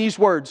writing these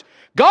words,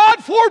 God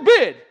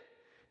forbid. And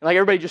like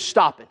everybody just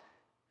stopping.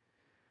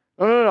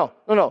 No.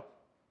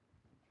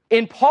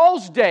 In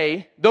Paul's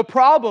day, the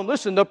problem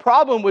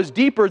was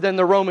deeper than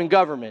the Roman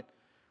government.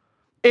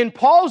 In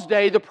Paul's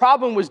day, the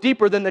problem was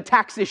deeper than the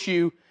tax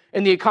issue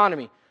in the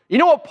economy. You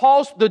know what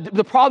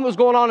the problem was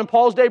going on in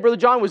Paul's day, Brother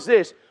John, was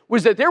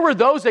that there were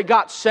those that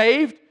got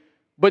saved,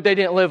 but they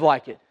didn't live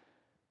like it.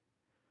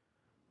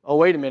 Oh,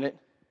 wait a minute.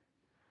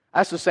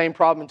 That's the same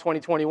problem in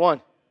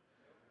 2021.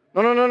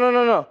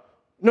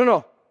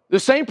 No. The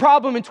same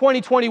problem in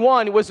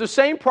 2021 was the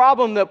same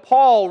problem that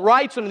Paul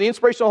writes under the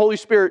inspiration of the Holy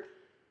Spirit.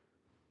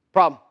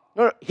 Problem.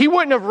 No. He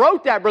wouldn't have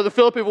wrote that, Brother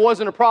Philip, if it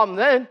wasn't a problem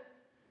then.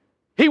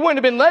 He wouldn't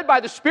have been led by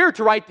the Spirit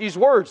to write these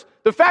words.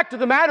 The fact of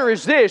the matter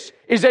is this,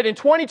 is that in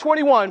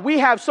 2021, we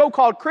have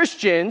so-called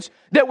Christians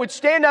that would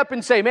stand up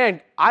and say,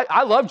 man,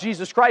 I love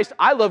Jesus Christ.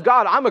 I love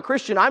God. I'm a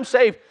Christian. I'm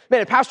saved.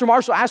 Man, if Pastor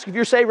Marshall asks if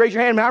you're saved, raise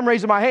your hand. Man, I'm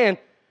raising my hand.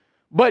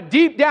 But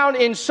deep down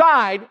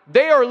inside,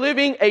 they are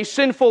living a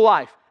sinful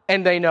life,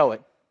 and they know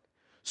it.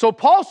 So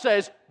Paul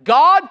says,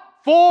 God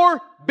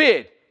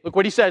forbid. Look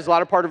what he says, the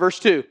latter part of verse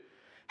 2.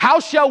 How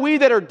shall we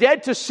that are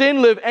dead to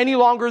sin live any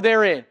longer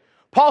therein?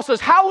 Paul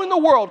says, how in the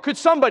world could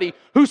somebody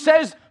who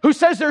says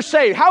they're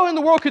saved, how in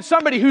the world could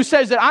somebody who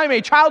says that I'm a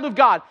child of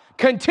God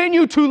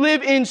continue to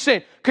live in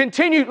sin?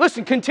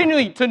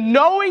 Continually to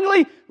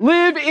knowingly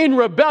live in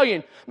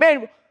rebellion.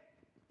 Man,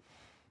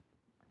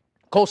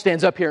 Cole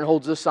stands up here and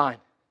holds this sign.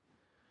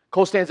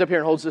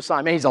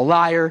 Man, he's a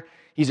liar.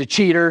 He's a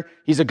cheater.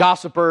 He's a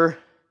gossiper.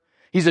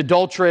 He's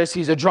adulterous.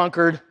 He's a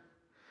drunkard.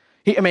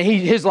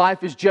 His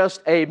life is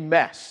just a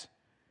mess.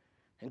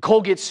 And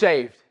Cole gets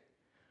saved.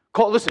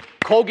 Cole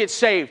gets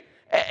saved.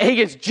 He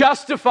gets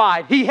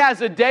justified. He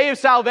has a day of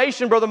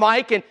salvation, Brother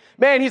Mike. And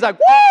man, he's like,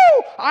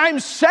 woo,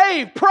 I'm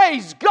saved.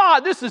 Praise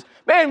God.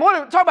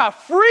 Talk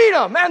about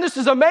freedom. Man, this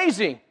is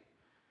amazing.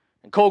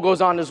 And Cole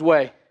goes on his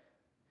way.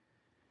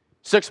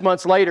 6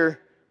 months later,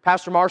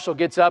 Pastor Marshall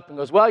gets up and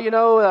goes,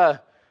 well,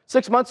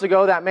 6 months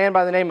ago, that man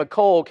by the name of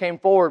Cole came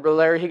forward, Brother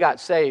Larry, he got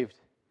saved.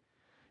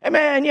 Hey,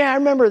 man, yeah, I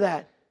remember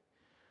that.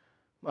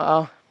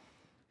 Well,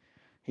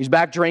 he's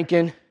back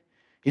drinking.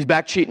 He's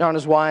back cheating on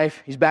his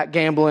wife. He's back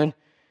gambling.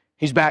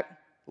 He's back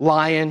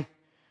lying.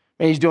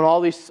 And he's doing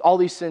all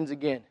these sins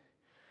again.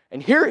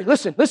 And here,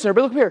 listen,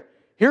 everybody look here.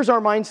 Here's our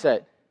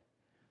mindset.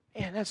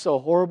 Man, that's so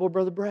horrible,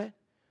 Brother Brett.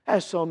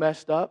 That's so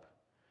messed up.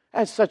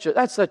 That's such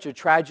a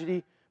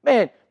tragedy.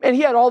 Man,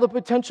 he had all the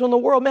potential in the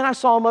world. Man, I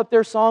saw him up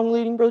there song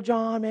leading, Brother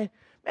John, man.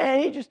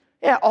 Man, he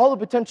had all the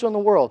potential in the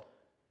world.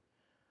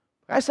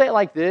 I say it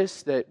like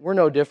this, that we're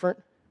no different.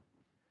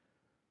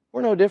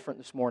 We're no different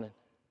this morning.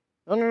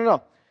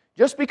 No.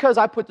 Just because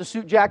I put the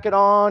suit jacket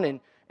on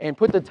and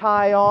put the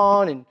tie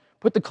on and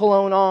put the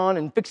cologne on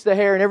and fix the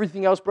hair and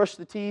everything else, brush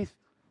the teeth.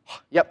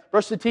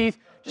 Brush the teeth.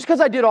 Just because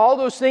I did all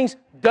those things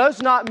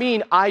does not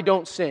mean I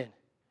don't sin.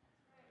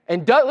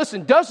 And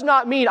does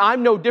not mean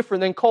I'm no different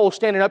than Cole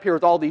standing up here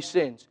with all these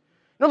sins.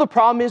 You know the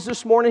problem is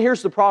this morning?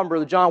 Here's the problem,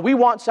 Brother John. We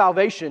want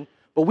salvation,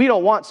 but we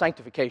don't want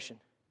sanctification.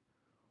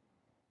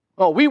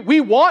 Oh,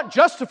 we want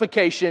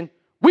justification.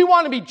 We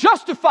want to be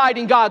justified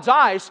in God's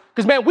eyes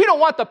because, man, we don't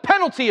want the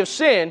penalty of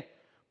sin.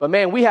 But,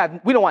 man, we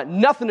don't want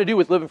nothing to do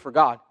with living for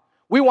God.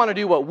 We want to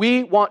do what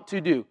we want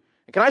to do.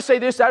 And can I say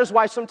this? That is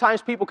why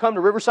sometimes people come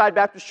to Riverside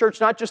Baptist Church,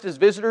 not just as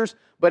visitors,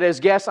 but as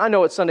guests. I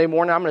know it's Sunday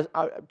morning.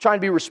 I'm trying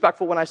to be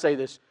respectful when I say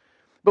this.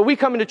 But we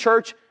come into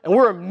church, and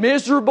we're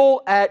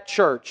miserable at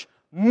church.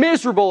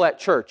 Miserable at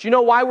church. You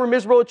know why we're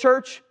miserable at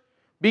church?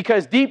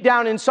 Because deep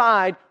down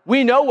inside,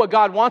 we know what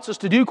God wants us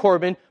to do,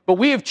 Corbin, but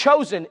we have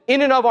chosen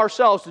in and of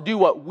ourselves to do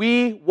what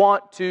we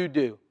want to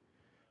do.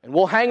 And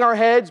we'll hang our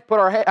heads, put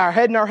our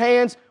head in our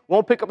hands,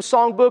 won't pick up a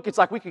songbook. It's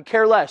like we could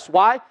care less.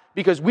 Why?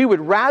 Because we would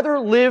rather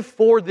live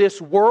for this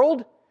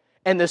world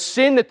and the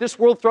sin that this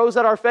world throws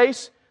at our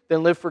face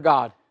than live for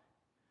God.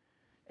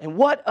 And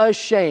what a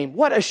shame.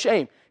 What a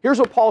shame. Here's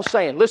what Paul's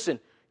saying. Listen,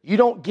 you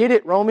don't get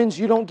it, Romans.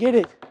 You don't get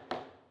it.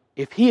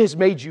 If He has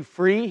made you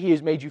free, He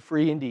has made you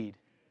free indeed.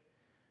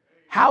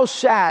 How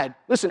sad,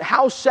 listen,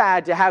 how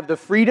sad to have the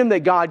freedom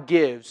that God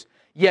gives,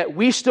 yet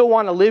we still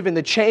want to live in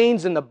the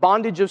chains and the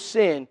bondage of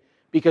sin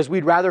because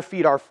we'd rather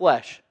feed our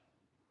flesh.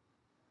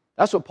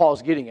 That's what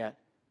Paul's getting at.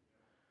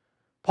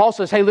 Paul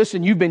says, hey,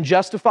 listen, you've been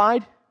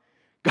justified.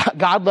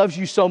 God loves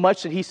you so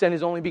much that He sent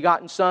His only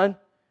begotten Son.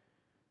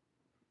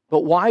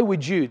 But why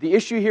would you? The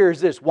issue here is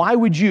this. Why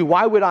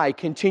would I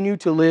continue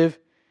to live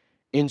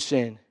in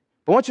sin?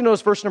 But I want you to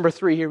notice verse number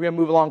 3 here. We're going to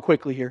move along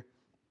quickly here.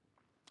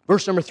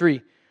 Verse number 3.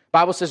 The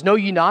Bible says, know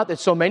ye not that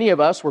so many of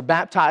us were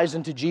baptized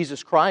into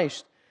Jesus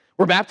Christ?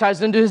 We're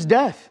baptized into His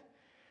death.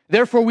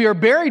 Therefore we are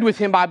buried with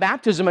Him by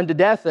baptism unto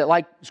death, that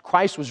like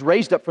Christ was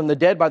raised up from the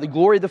dead by the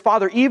glory of the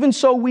Father, even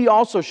so we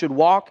also should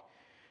walk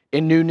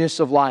in newness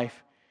of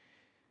life.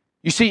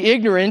 You see,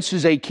 ignorance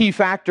is a key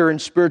factor in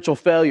spiritual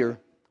failure.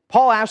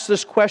 Paul asks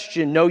this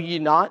question, know ye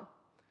not?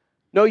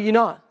 Know ye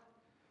not?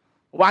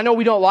 Well, I know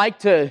we don't like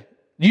to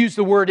use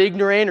the word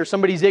ignorant or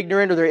somebody's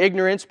ignorant or their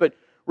ignorance, but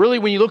really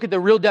when you look at the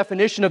real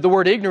definition of the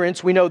word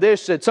ignorance, we know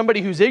this, that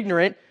somebody who's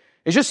ignorant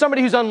is just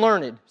somebody who's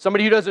unlearned,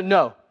 somebody who doesn't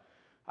know.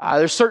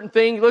 There's certain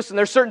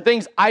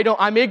things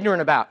I'm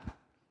ignorant about,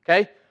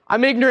 okay?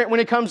 I'm ignorant when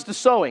it comes to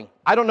sewing.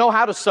 I don't know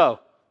how to sew,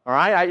 all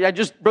right?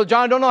 Brother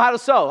John, I don't know how to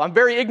sew. I'm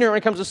very ignorant when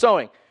it comes to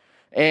sewing.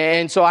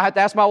 And so I have to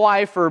ask my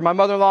wife or my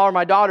mother-in-law or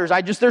my daughters.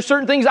 There's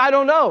certain things I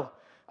don't know.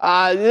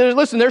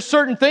 There's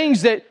certain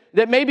things that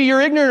maybe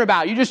you're ignorant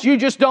about. You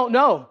just don't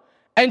know.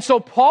 And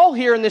so Paul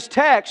here in this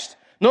text,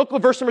 look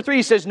at verse number 3,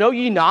 he says, know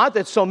ye not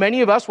that so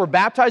many of us were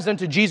baptized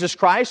unto Jesus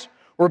Christ,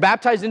 were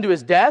baptized into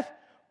His death?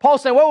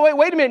 Paul's saying,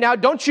 wait a minute now,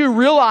 don't you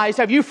realize,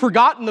 have you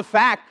forgotten the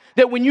fact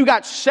that when you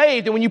got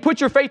saved and when you put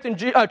your faith and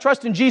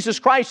trust in Jesus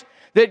Christ,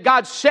 that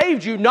God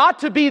saved you not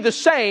to be the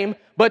same,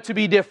 but to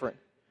be different?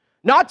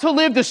 Not to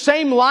live the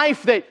same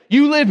life that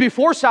you lived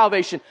before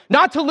salvation.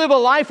 Not to live a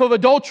life of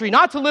adultery.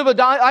 Not to live a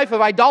life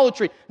of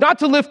idolatry. Not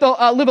to live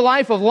a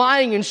life of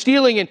lying and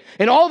stealing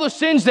and all the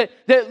sins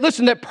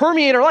that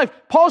permeate our life.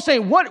 Paul's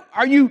saying, what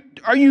are you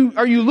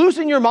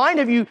losing your mind?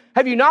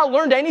 Have you not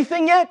learned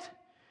anything yet?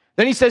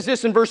 Then he says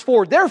this in verse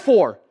 4,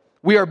 therefore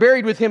we are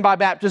buried with Him by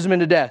baptism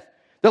into death,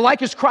 that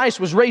like as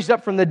Christ was raised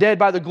up from the dead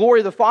by the glory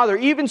of the Father,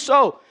 even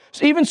so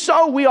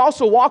we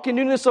also walk in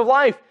newness of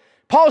life.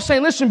 Paul is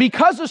saying, listen,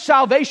 because of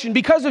salvation,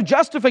 because of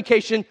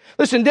justification,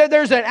 listen,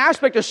 there's an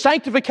aspect of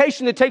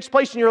sanctification that takes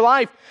place in your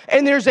life,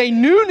 and there's a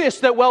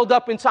newness that welled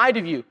up inside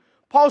of you.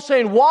 Paul's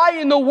saying, why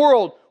in the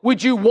world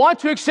would you want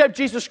to accept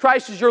Jesus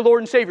Christ as your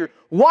Lord and Savior?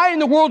 Why in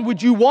the world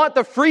would you want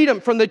the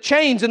freedom from the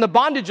chains and the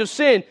bondage of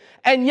sin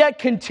and yet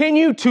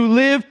continue to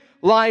live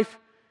life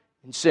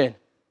in sin?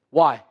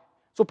 Why?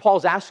 That's what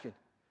Paul's asking.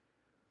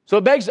 So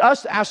it begs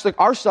us to ask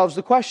ourselves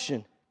the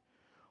question,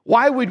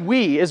 why would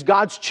we as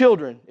God's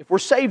children, if we're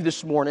saved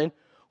this morning,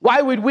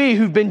 why would we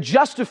who've been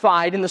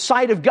justified in the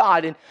sight of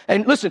God,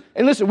 and listen,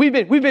 we've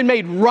been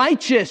made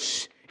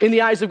righteous in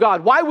the eyes of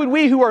God. Why would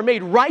we who are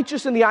made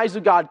righteous in the eyes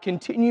of God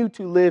continue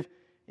to live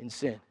in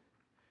sin?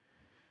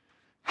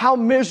 How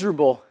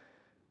miserable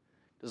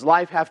does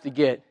life have to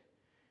get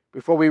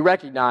before we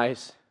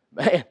recognize,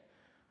 man,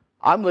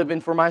 I'm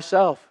living for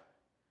myself?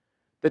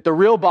 That the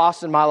real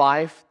boss in my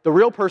life, the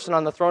real person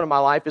on the throne of my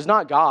life is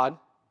not God.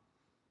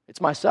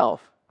 It's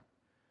myself.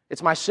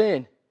 It's my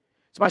sin.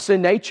 It's my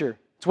sin nature.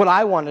 It's what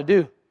I want to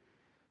do.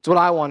 It's what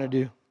I want to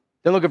do.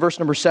 Then look at verse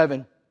number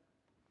 7.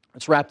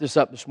 Let's wrap this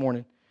up this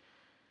morning.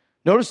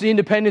 Notice the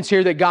independence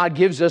here that God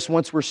gives us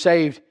once we're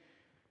saved.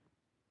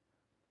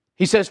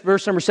 He says,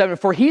 verse number 7,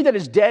 "For he that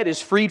is dead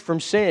is freed from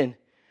sin.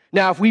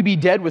 Now, if we be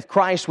dead with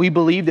Christ, we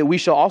believe that we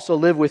shall also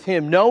live with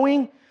him,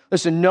 knowing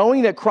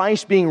that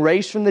Christ being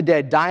raised from the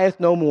dead dieth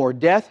no more.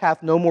 Death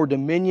hath no more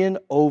dominion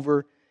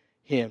over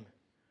him.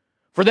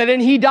 For that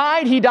in he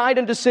died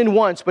unto sin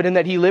once, but in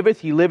that he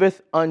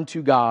liveth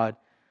unto God.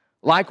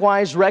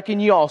 Likewise reckon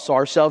ye also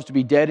ourselves to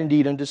be dead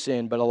indeed unto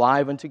sin, but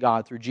alive unto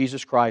God through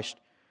Jesus Christ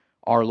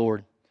our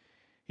Lord."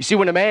 You see,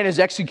 when a man is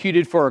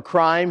executed for a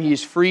crime, he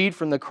is freed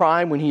from the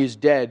crime when he is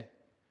dead.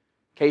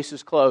 Case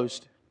is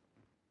closed.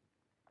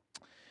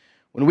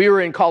 When we were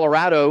in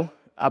Colorado,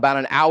 about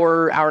an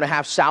hour and a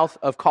half south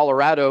of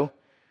Colorado,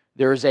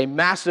 there is a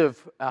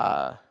massive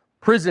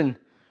prison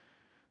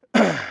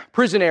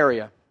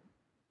area.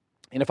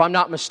 And if I'm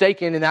not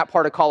mistaken, in that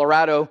part of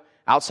Colorado,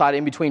 outside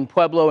in between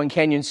Pueblo and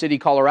Canyon City,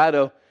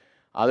 Colorado,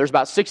 there's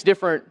about 6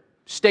 different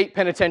state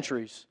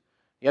penitentiaries.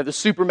 You have the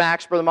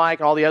Supermax, Brother Mike,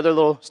 and all the other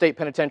little state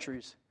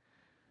penitentiaries.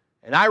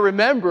 And I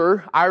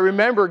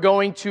remember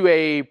going to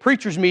a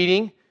preacher's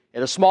meeting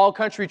at a small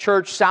country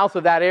church south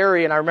of that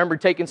area, and I remember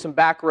taking some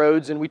back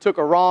roads, and we took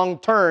a wrong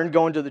turn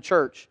going to the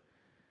church.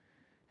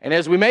 And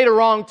as we made a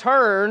wrong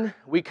turn,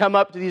 we come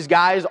up to these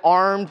guys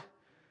armed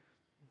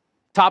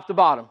top to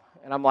bottom.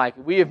 And I'm like,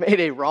 we have made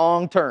a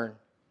wrong turn.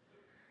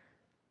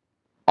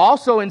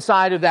 Also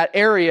inside of that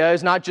area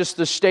is not just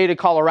the state of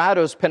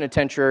Colorado's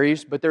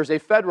penitentiaries, but there's a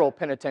federal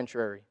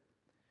penitentiary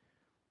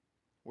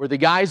where the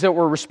guys that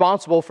were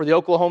responsible for the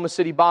Oklahoma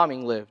City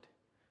bombing lived.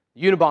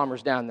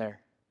 Unabombers down there.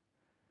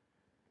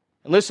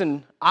 And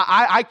listen,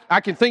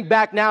 I can think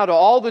back now to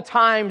all the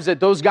times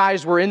that those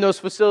guys were in those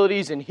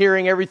facilities and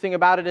hearing everything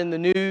about it in the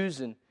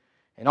news and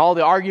all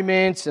the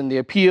arguments and the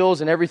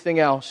appeals and everything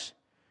else.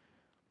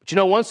 But you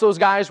know, once those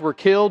guys were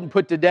killed and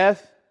put to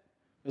death,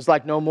 it was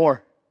like no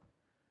more.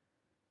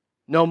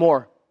 No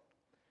more.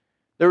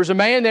 There was a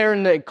man there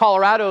in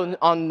Colorado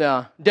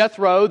on death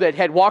row that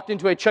had walked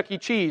into a Chuck E.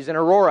 Cheese in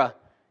Aurora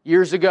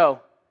years ago.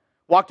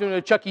 Walked into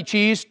a Chuck E.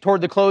 Cheese toward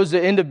the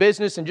end of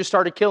business and just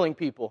started killing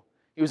people.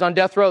 He was on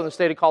death row in the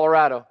state of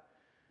Colorado.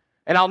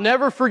 And I'll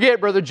never forget,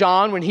 Brother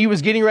John, when he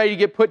was getting ready to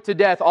get put to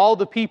death, all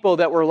the people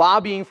that were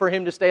lobbying for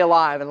him to stay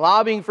alive and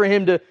lobbying for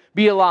him to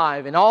be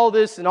alive and all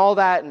this and all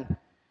that. And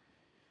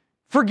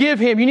forgive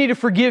him. You need to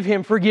forgive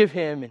him. Forgive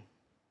him.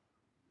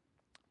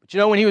 But you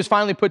know, when he was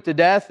finally put to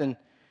death and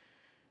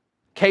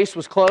case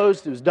was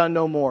closed, it was done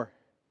no more.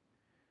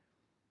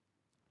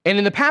 And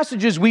in the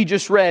passages we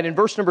just read, in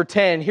verse number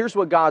 10, here's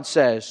what God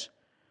says.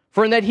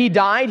 "For in that he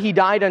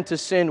died unto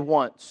sin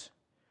once.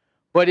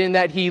 But in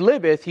that he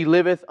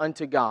liveth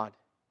unto God."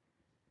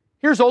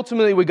 Here's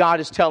ultimately what God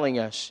is telling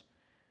us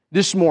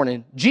this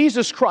morning.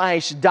 Jesus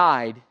Christ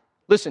died.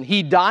 Listen,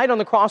 he died on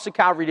the cross of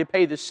Calvary to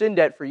pay the sin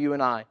debt for you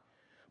and I.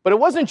 But it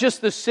wasn't just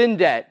the sin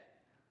debt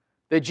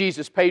that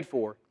Jesus paid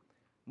for.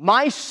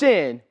 My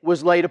sin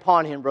was laid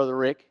upon him, Brother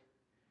Rick.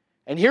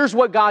 And here's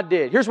what God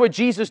did. Here's what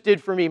Jesus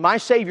did for me. My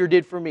Savior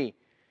did for me.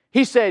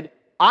 He said,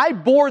 I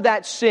bore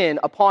that sin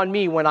upon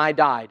me when I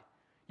died.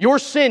 Your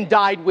sin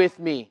died with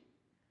me.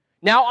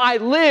 Now I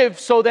live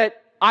so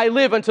that I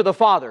live unto the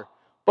Father.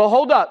 But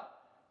hold up,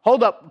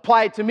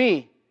 apply it to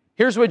me.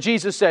 Here's what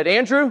Jesus said.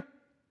 Andrew,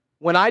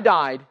 when I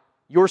died,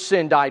 your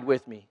sin died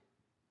with me.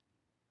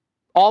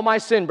 All my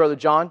sin, Brother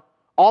John,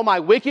 all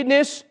my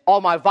wickedness, all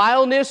my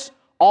vileness,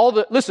 all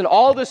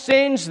the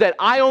sins that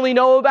I only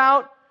know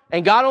about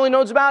and God only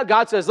knows about,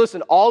 God says,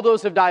 listen, all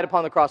those have died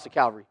upon the cross of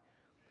Calvary.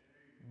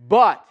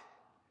 But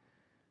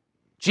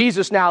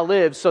Jesus now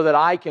lives so that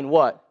I can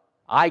what?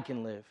 I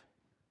can live.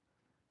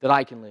 That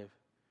I can live.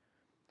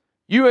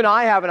 You and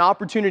I have an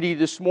opportunity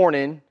this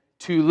morning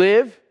to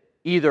live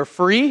either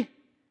free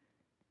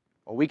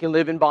or we can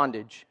live in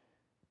bondage.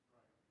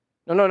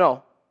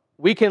 No.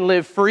 We can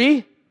live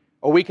free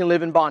or we can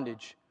live in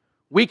bondage.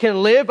 We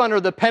can live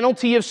under the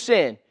penalty of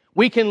sin.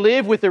 We can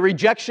live with the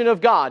rejection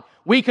of God.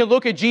 We can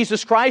look at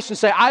Jesus Christ and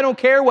say, I don't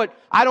care what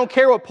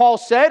Paul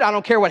said. I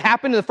don't care what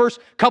happened in the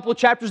first couple of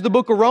chapters of the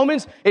book of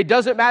Romans. It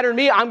doesn't matter to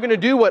me. I'm going to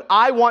do what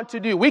I want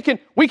to do. We can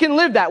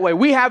live that way.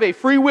 We have a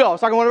free will. I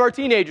was talking to one of our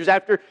teenagers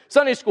after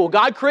Sunday school.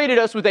 God created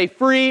us with a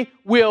free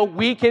will.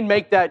 We can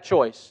make that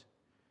choice.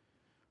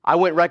 I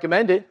wouldn't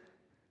recommend it.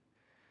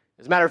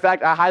 As a matter of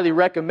fact, I highly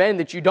recommend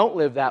that you don't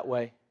live that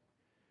way.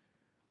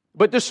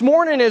 But this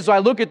morning, as I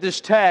look at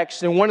this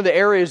text, and one of the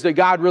areas that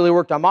God really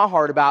worked on my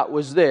heart about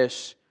was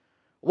this.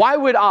 Why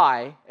would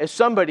I, as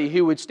somebody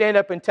who would stand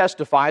up and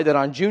testify that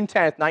on June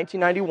 10th,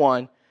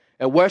 1991,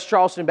 at West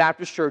Charleston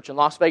Baptist Church in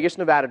Las Vegas,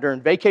 Nevada,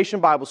 during Vacation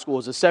Bible School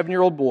as a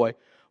 7-year-old boy,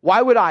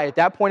 why would I, at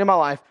that point in my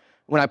life,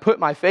 when I put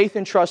my faith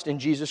and trust in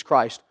Jesus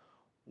Christ,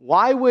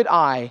 why would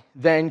I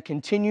then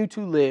continue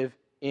to live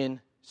in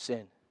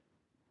sin.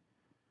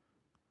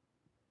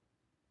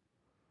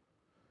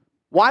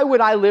 Why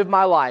would I live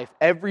my life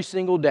every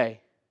single day,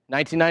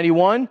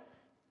 1991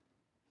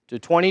 to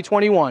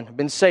 2021, I've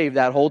been saved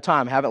that whole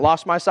time, haven't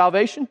lost my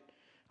salvation,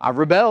 I've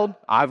rebelled,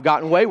 I've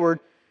gotten wayward,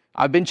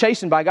 I've been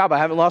chastened by God, but I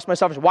haven't lost my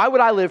salvation. Why would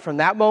I live from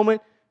that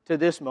moment to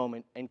this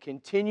moment and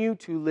continue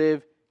to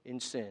live in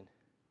sin?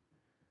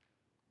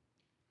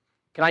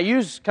 Can I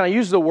use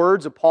the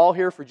words of Paul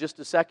here for just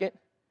a second?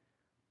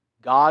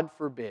 God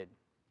forbid.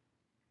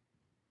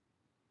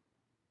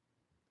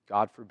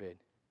 God forbid.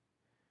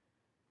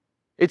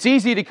 It's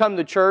easy to come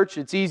to church.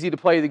 It's easy to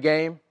play the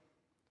game.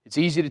 It's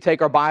easy to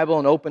take our Bible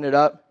and open it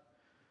up.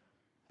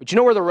 But you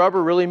know where the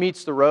rubber really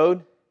meets the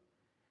road?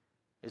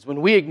 Is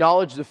when we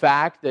acknowledge the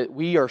fact that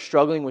we are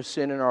struggling with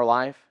sin in our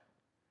life.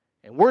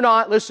 And we're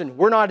not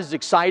as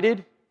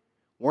excited.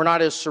 We're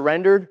not as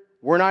surrendered.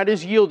 We're not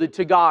as yielded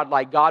to God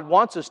like God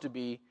wants us to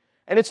be.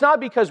 And it's not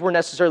because we're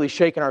necessarily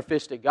shaking our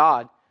fist at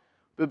God,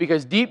 but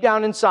because deep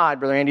down inside,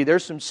 Brother Andy,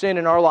 there's some sin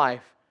in our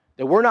life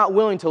that we're not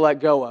willing to let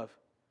go of.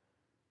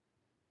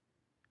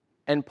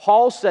 And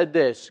Paul said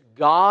this,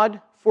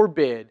 God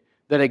forbid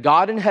that a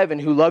God in heaven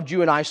who loved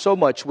you and I so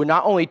much would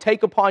not only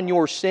take upon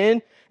your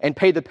sin and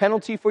pay the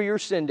penalty for your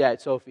sin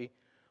debt, Sophie,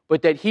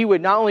 but that He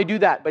would not only do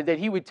that, but that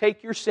He would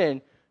take your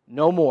sin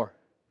no more.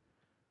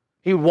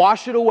 He would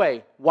wash it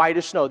away, white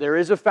as snow. There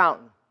is a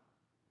fountain.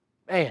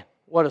 Man,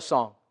 what a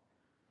song.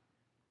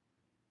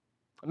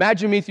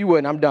 Imagine me, if you would,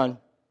 and I'm done.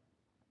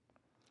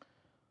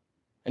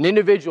 An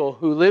individual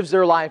who lives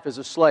their life as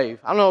a slave.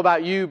 I don't know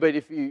about you, but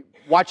if you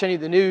watch any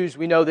of the news,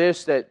 we know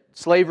this, that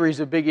slavery is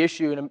a big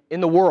issue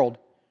in the world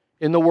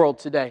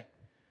today.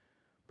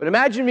 But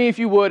imagine me, if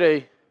you would,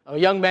 a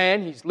young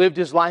man. He's lived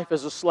his life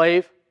as a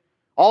slave.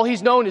 All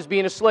he's known is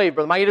being a slave,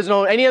 Brother Mike. He doesn't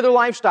know any other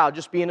lifestyle,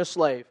 just being a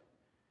slave.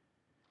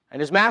 And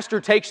his master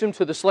takes him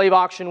to the slave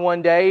auction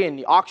one day, and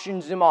he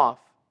auctions him off.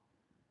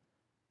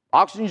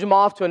 Auctions him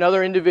off to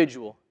another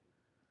individual.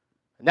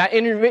 And that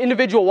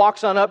individual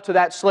walks on up to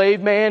that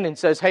slave man and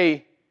says,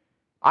 hey,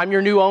 I'm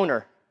your new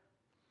owner.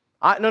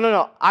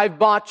 No, I've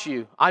bought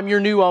you. I'm your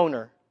new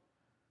owner.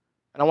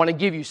 And I want to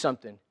give you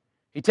something.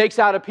 He takes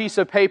out a piece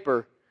of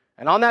paper,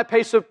 and on that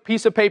piece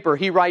of paper,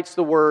 he writes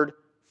the word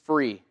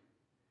free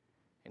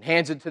and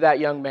hands it to that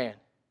young man.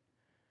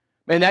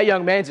 Man, that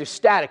young man's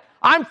ecstatic.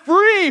 I'm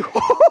free!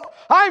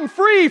 I'm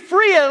free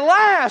at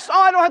last!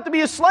 Oh, I don't have to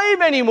be a slave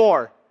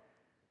anymore.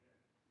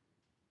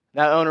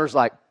 That owner's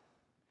like,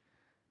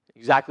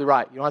 exactly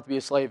right. You don't have to be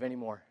a slave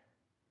anymore.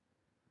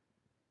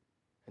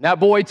 And that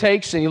boy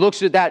takes and he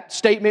looks at that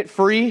statement,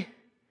 free,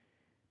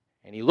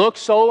 and he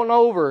looks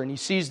over and he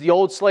sees the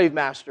old slave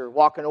master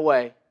walking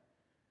away.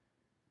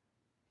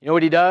 You know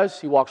what he does?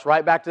 He walks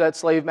right back to that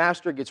slave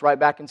master, gets right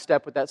back in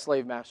step with that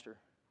slave master.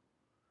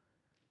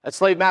 That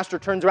slave master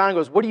turns around and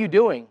goes, what are you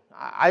doing?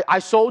 I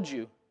sold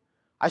you.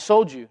 I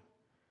sold you.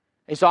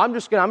 And so I'm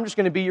just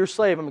going to be your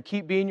slave. I'm going to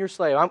keep being your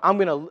slave. I'm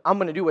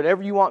going to do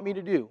whatever you want me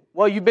to do.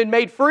 Well, you've been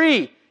made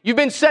free. You've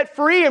been set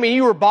free. I mean,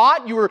 you were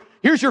bought.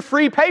 Here's your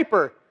free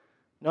paper.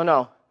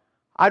 No.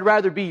 I'd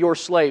rather be your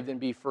slave than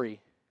be free.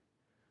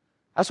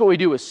 That's what we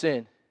do with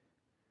sin.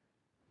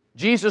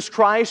 Jesus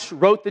Christ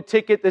wrote the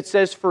ticket that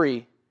says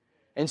free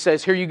and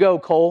says, here you go,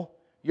 Cole.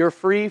 You're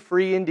free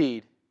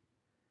indeed.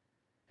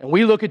 And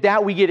we look at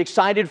that, we get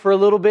excited for a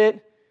little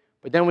bit,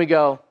 but then we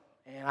go,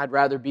 man, I'd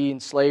rather be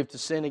enslaved to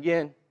sin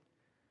again.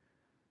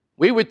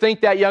 We would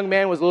think that young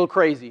man was a little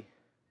crazy.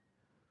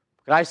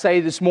 But I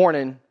say this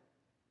morning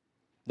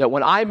that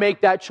when I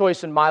make that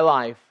choice in my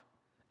life,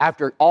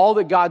 after all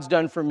that God's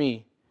done for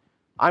me,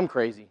 I'm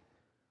crazy.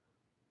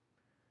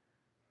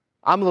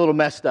 I'm a little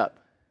messed up.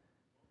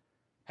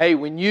 Hey,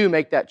 when you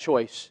make that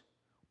choice,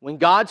 when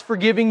God's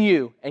forgiving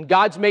you and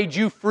God's made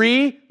you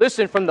free,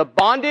 listen, from the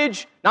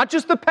bondage, not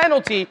just the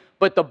penalty,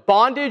 but the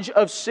bondage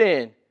of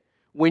sin.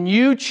 When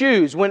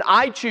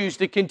I choose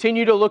to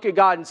continue to look at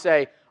God and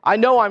say, I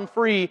know I'm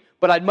free,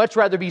 but I'd much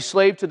rather be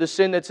slave to the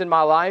sin that's in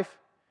my life,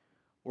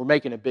 we're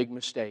making a big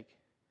mistake.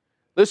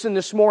 Listen,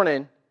 this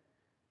morning,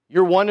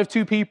 you're one of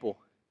two people.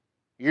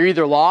 You're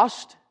either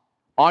lost,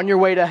 on your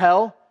way to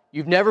hell,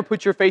 you've never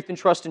put your faith and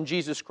trust in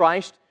Jesus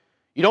Christ,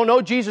 you don't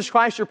know Jesus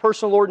Christ, your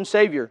personal Lord and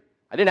Savior.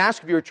 I didn't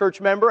ask if you were a church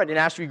member. I didn't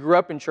ask if you grew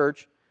up in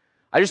church.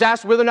 I just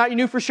asked whether or not you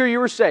knew for sure you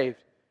were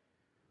saved.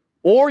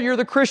 Or you're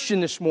the Christian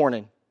this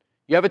morning.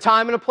 You have a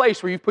time and a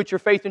place where you've put your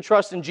faith and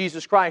trust in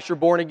Jesus Christ. You're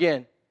born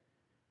again.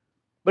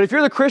 But if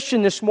you're the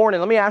Christian this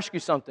morning, let me ask you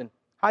something.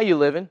 How you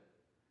living?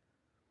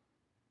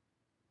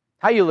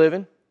 How you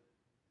living?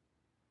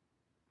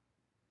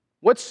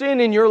 What sin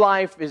in your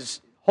life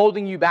is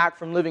holding you back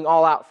from living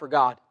all out for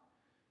God?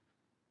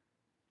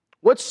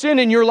 What sin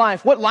in your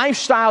life? What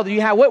lifestyle do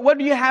you have? What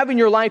do you have in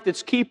your life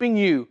that's keeping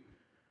you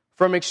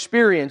from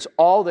experience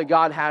all that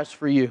God has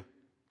for you?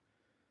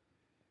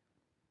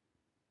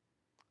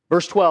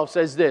 Verse 12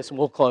 says this, and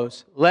we'll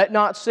close. Let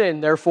not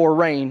sin therefore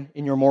reign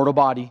in your mortal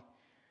body,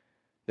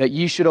 that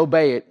ye should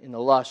obey it in the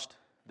lust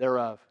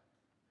thereof.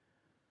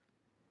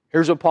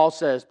 Here's what Paul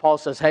says. Paul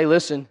says, hey,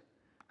 listen,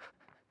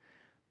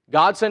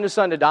 God sent His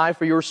Son to die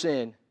for your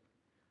sin.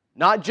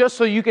 Not just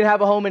so you can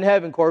have a home in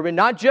heaven, Corbin.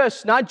 Not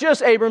just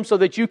Abram, so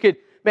that you could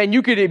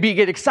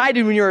get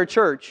excited when you're at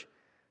church.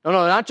 No,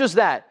 not just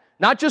that.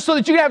 Not just so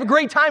that you can have a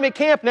great time at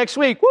camp next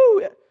week.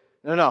 Woo!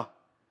 No.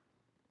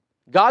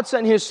 God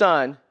sent His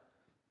Son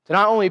to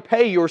not only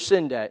pay your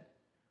sin debt,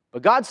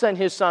 but God sent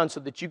His Son so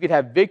that you could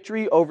have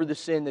victory over the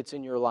sin that's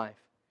in your life.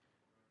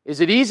 Is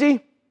it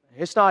easy?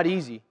 It's not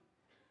easy.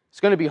 It's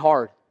going to be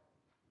hard.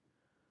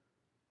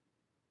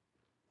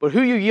 But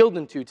who are you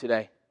yielding to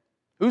today?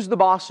 Who's the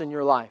boss in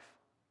your life?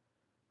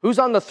 Who's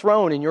on the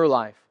throne in your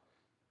life?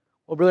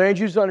 Well, Brother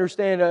Andrew, you just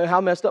understand how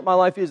messed up my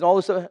life is and all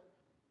this stuff.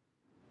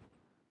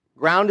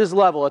 Ground is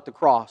level at the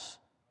cross.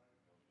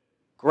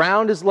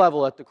 Ground is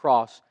level at the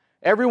cross.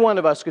 Every one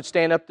of us could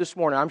stand up this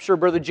morning. I'm sure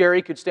Brother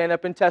Jerry could stand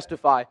up and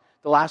testify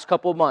the last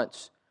couple of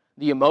months.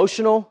 The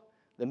emotional,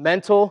 the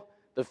mental,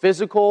 the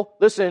physical.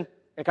 Listen,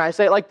 and can I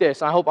say it like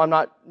this? I hope I'm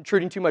not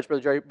intruding too much,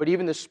 Brother Jerry, but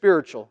even the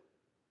spiritual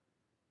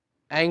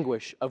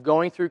anguish of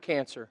going through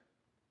cancer.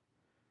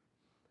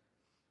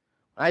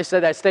 I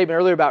said that statement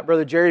earlier about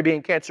Brother Jerry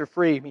being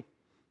cancer-free.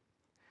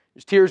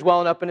 There's tears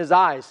welling up in his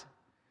eyes.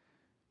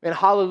 And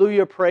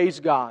hallelujah, praise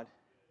God.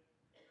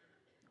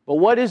 But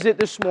what is it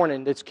this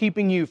morning that's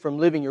keeping you from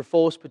living your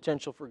fullest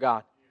potential for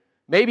God?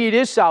 Maybe it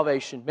is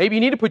salvation. Maybe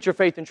you need to put your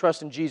faith and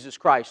trust in Jesus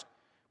Christ.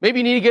 Maybe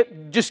you need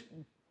to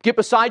get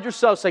beside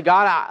yourself, say,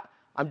 God,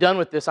 I'm done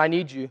with this, I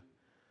need you.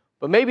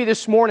 But maybe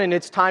this morning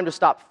it's time to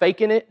stop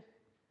faking it,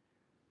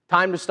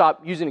 time to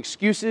stop using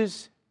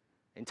excuses,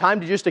 and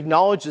time to just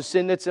acknowledge the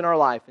sin that's in our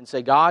life and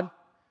say, God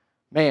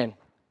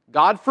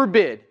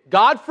forbid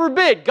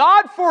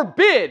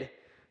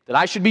that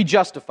I should be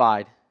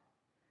justified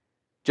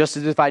just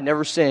as if I'd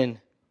never sinned,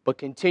 but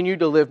continue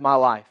to live my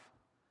life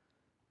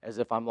as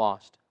if I'm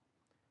lost.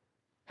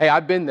 Hey,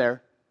 I've been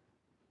there.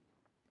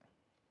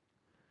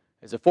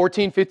 As a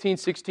 14, 15,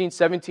 16,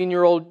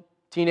 17-year-old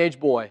teenage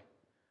boy,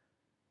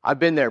 I've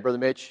been there, Brother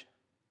Mitch.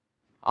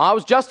 I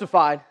was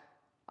justified.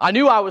 I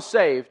knew I was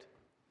saved.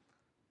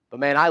 But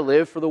man, I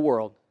live for the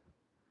world.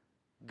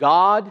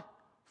 God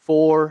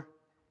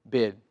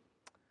forbid.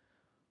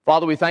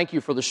 Father, we thank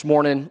you for this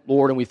morning,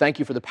 Lord, and we thank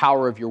you for the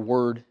power of your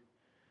word.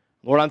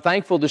 Lord, I'm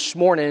thankful this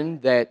morning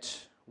that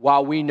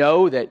while we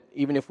know that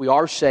even if we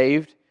are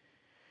saved,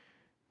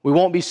 we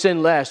won't be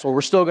sinless, or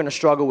we're still going to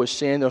struggle with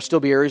sin. There'll still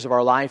be areas of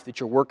our life that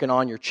you're working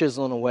on, you're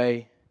chiseling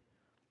away.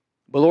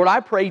 But Lord, I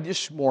pray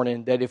this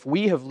morning that if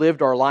we have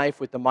lived our life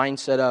with the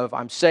mindset of,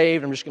 I'm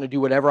saved, I'm just going to do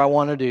whatever I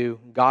want to do,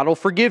 God will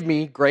forgive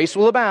me, grace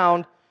will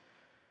abound.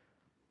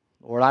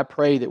 Lord, I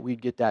pray that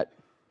we'd get that,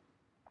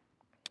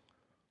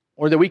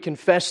 or that we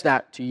confess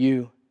that to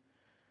you.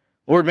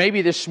 Lord,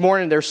 maybe this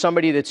morning there's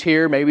somebody that's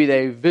here, maybe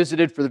they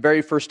visited for the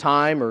very first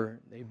time, or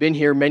they've been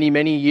here many,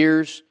 many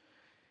years,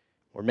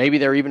 or maybe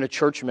they're even a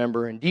church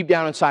member, and deep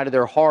down inside of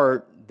their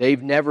heart,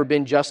 they've never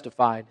been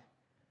justified.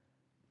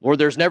 Lord,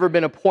 there's never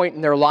been a point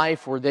in their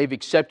life where they've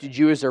accepted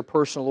you as their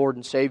personal Lord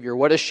and Savior.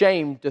 What a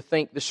shame to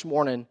think this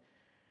morning.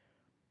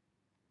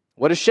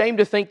 What a shame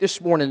to think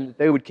this morning that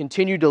they would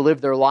continue to live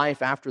their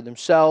life after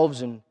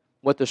themselves and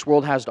what this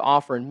world has to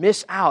offer and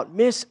miss out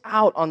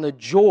on the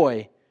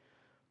joy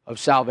of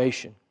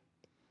salvation.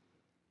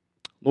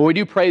 Lord, we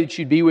do pray that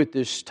you'd be with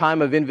this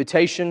time of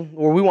invitation.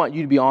 Lord, we want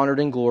you to be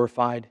honored and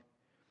glorified.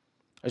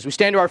 As we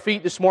stand to our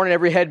feet this morning,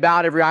 every head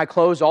bowed, every eye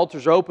closed,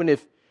 altars are open.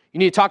 If you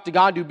need to talk to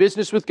God, do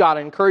business with God,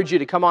 I encourage you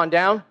to come on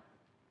down.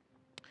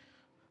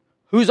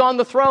 Who's on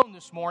the throne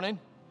this morning?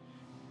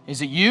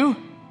 Is it you?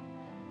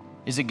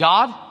 Is it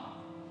God?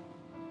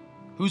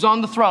 Who's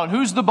on the throne?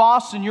 Who's the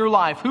boss in your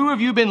life? Who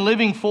have you been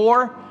living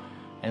for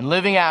and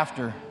living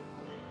after?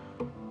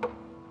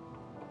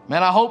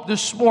 Man, I hope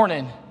this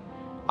morning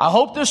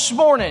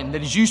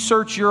that as you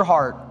search your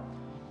heart,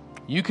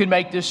 you can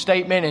make this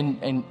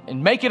statement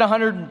and make it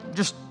 100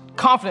 just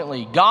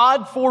confidently.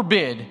 God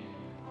forbid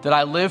that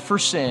I live for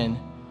sin.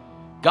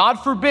 God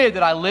forbid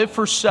that I live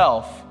for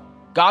self.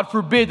 God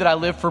forbid that I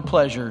live for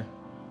pleasure.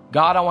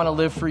 God, I want to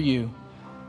live for you.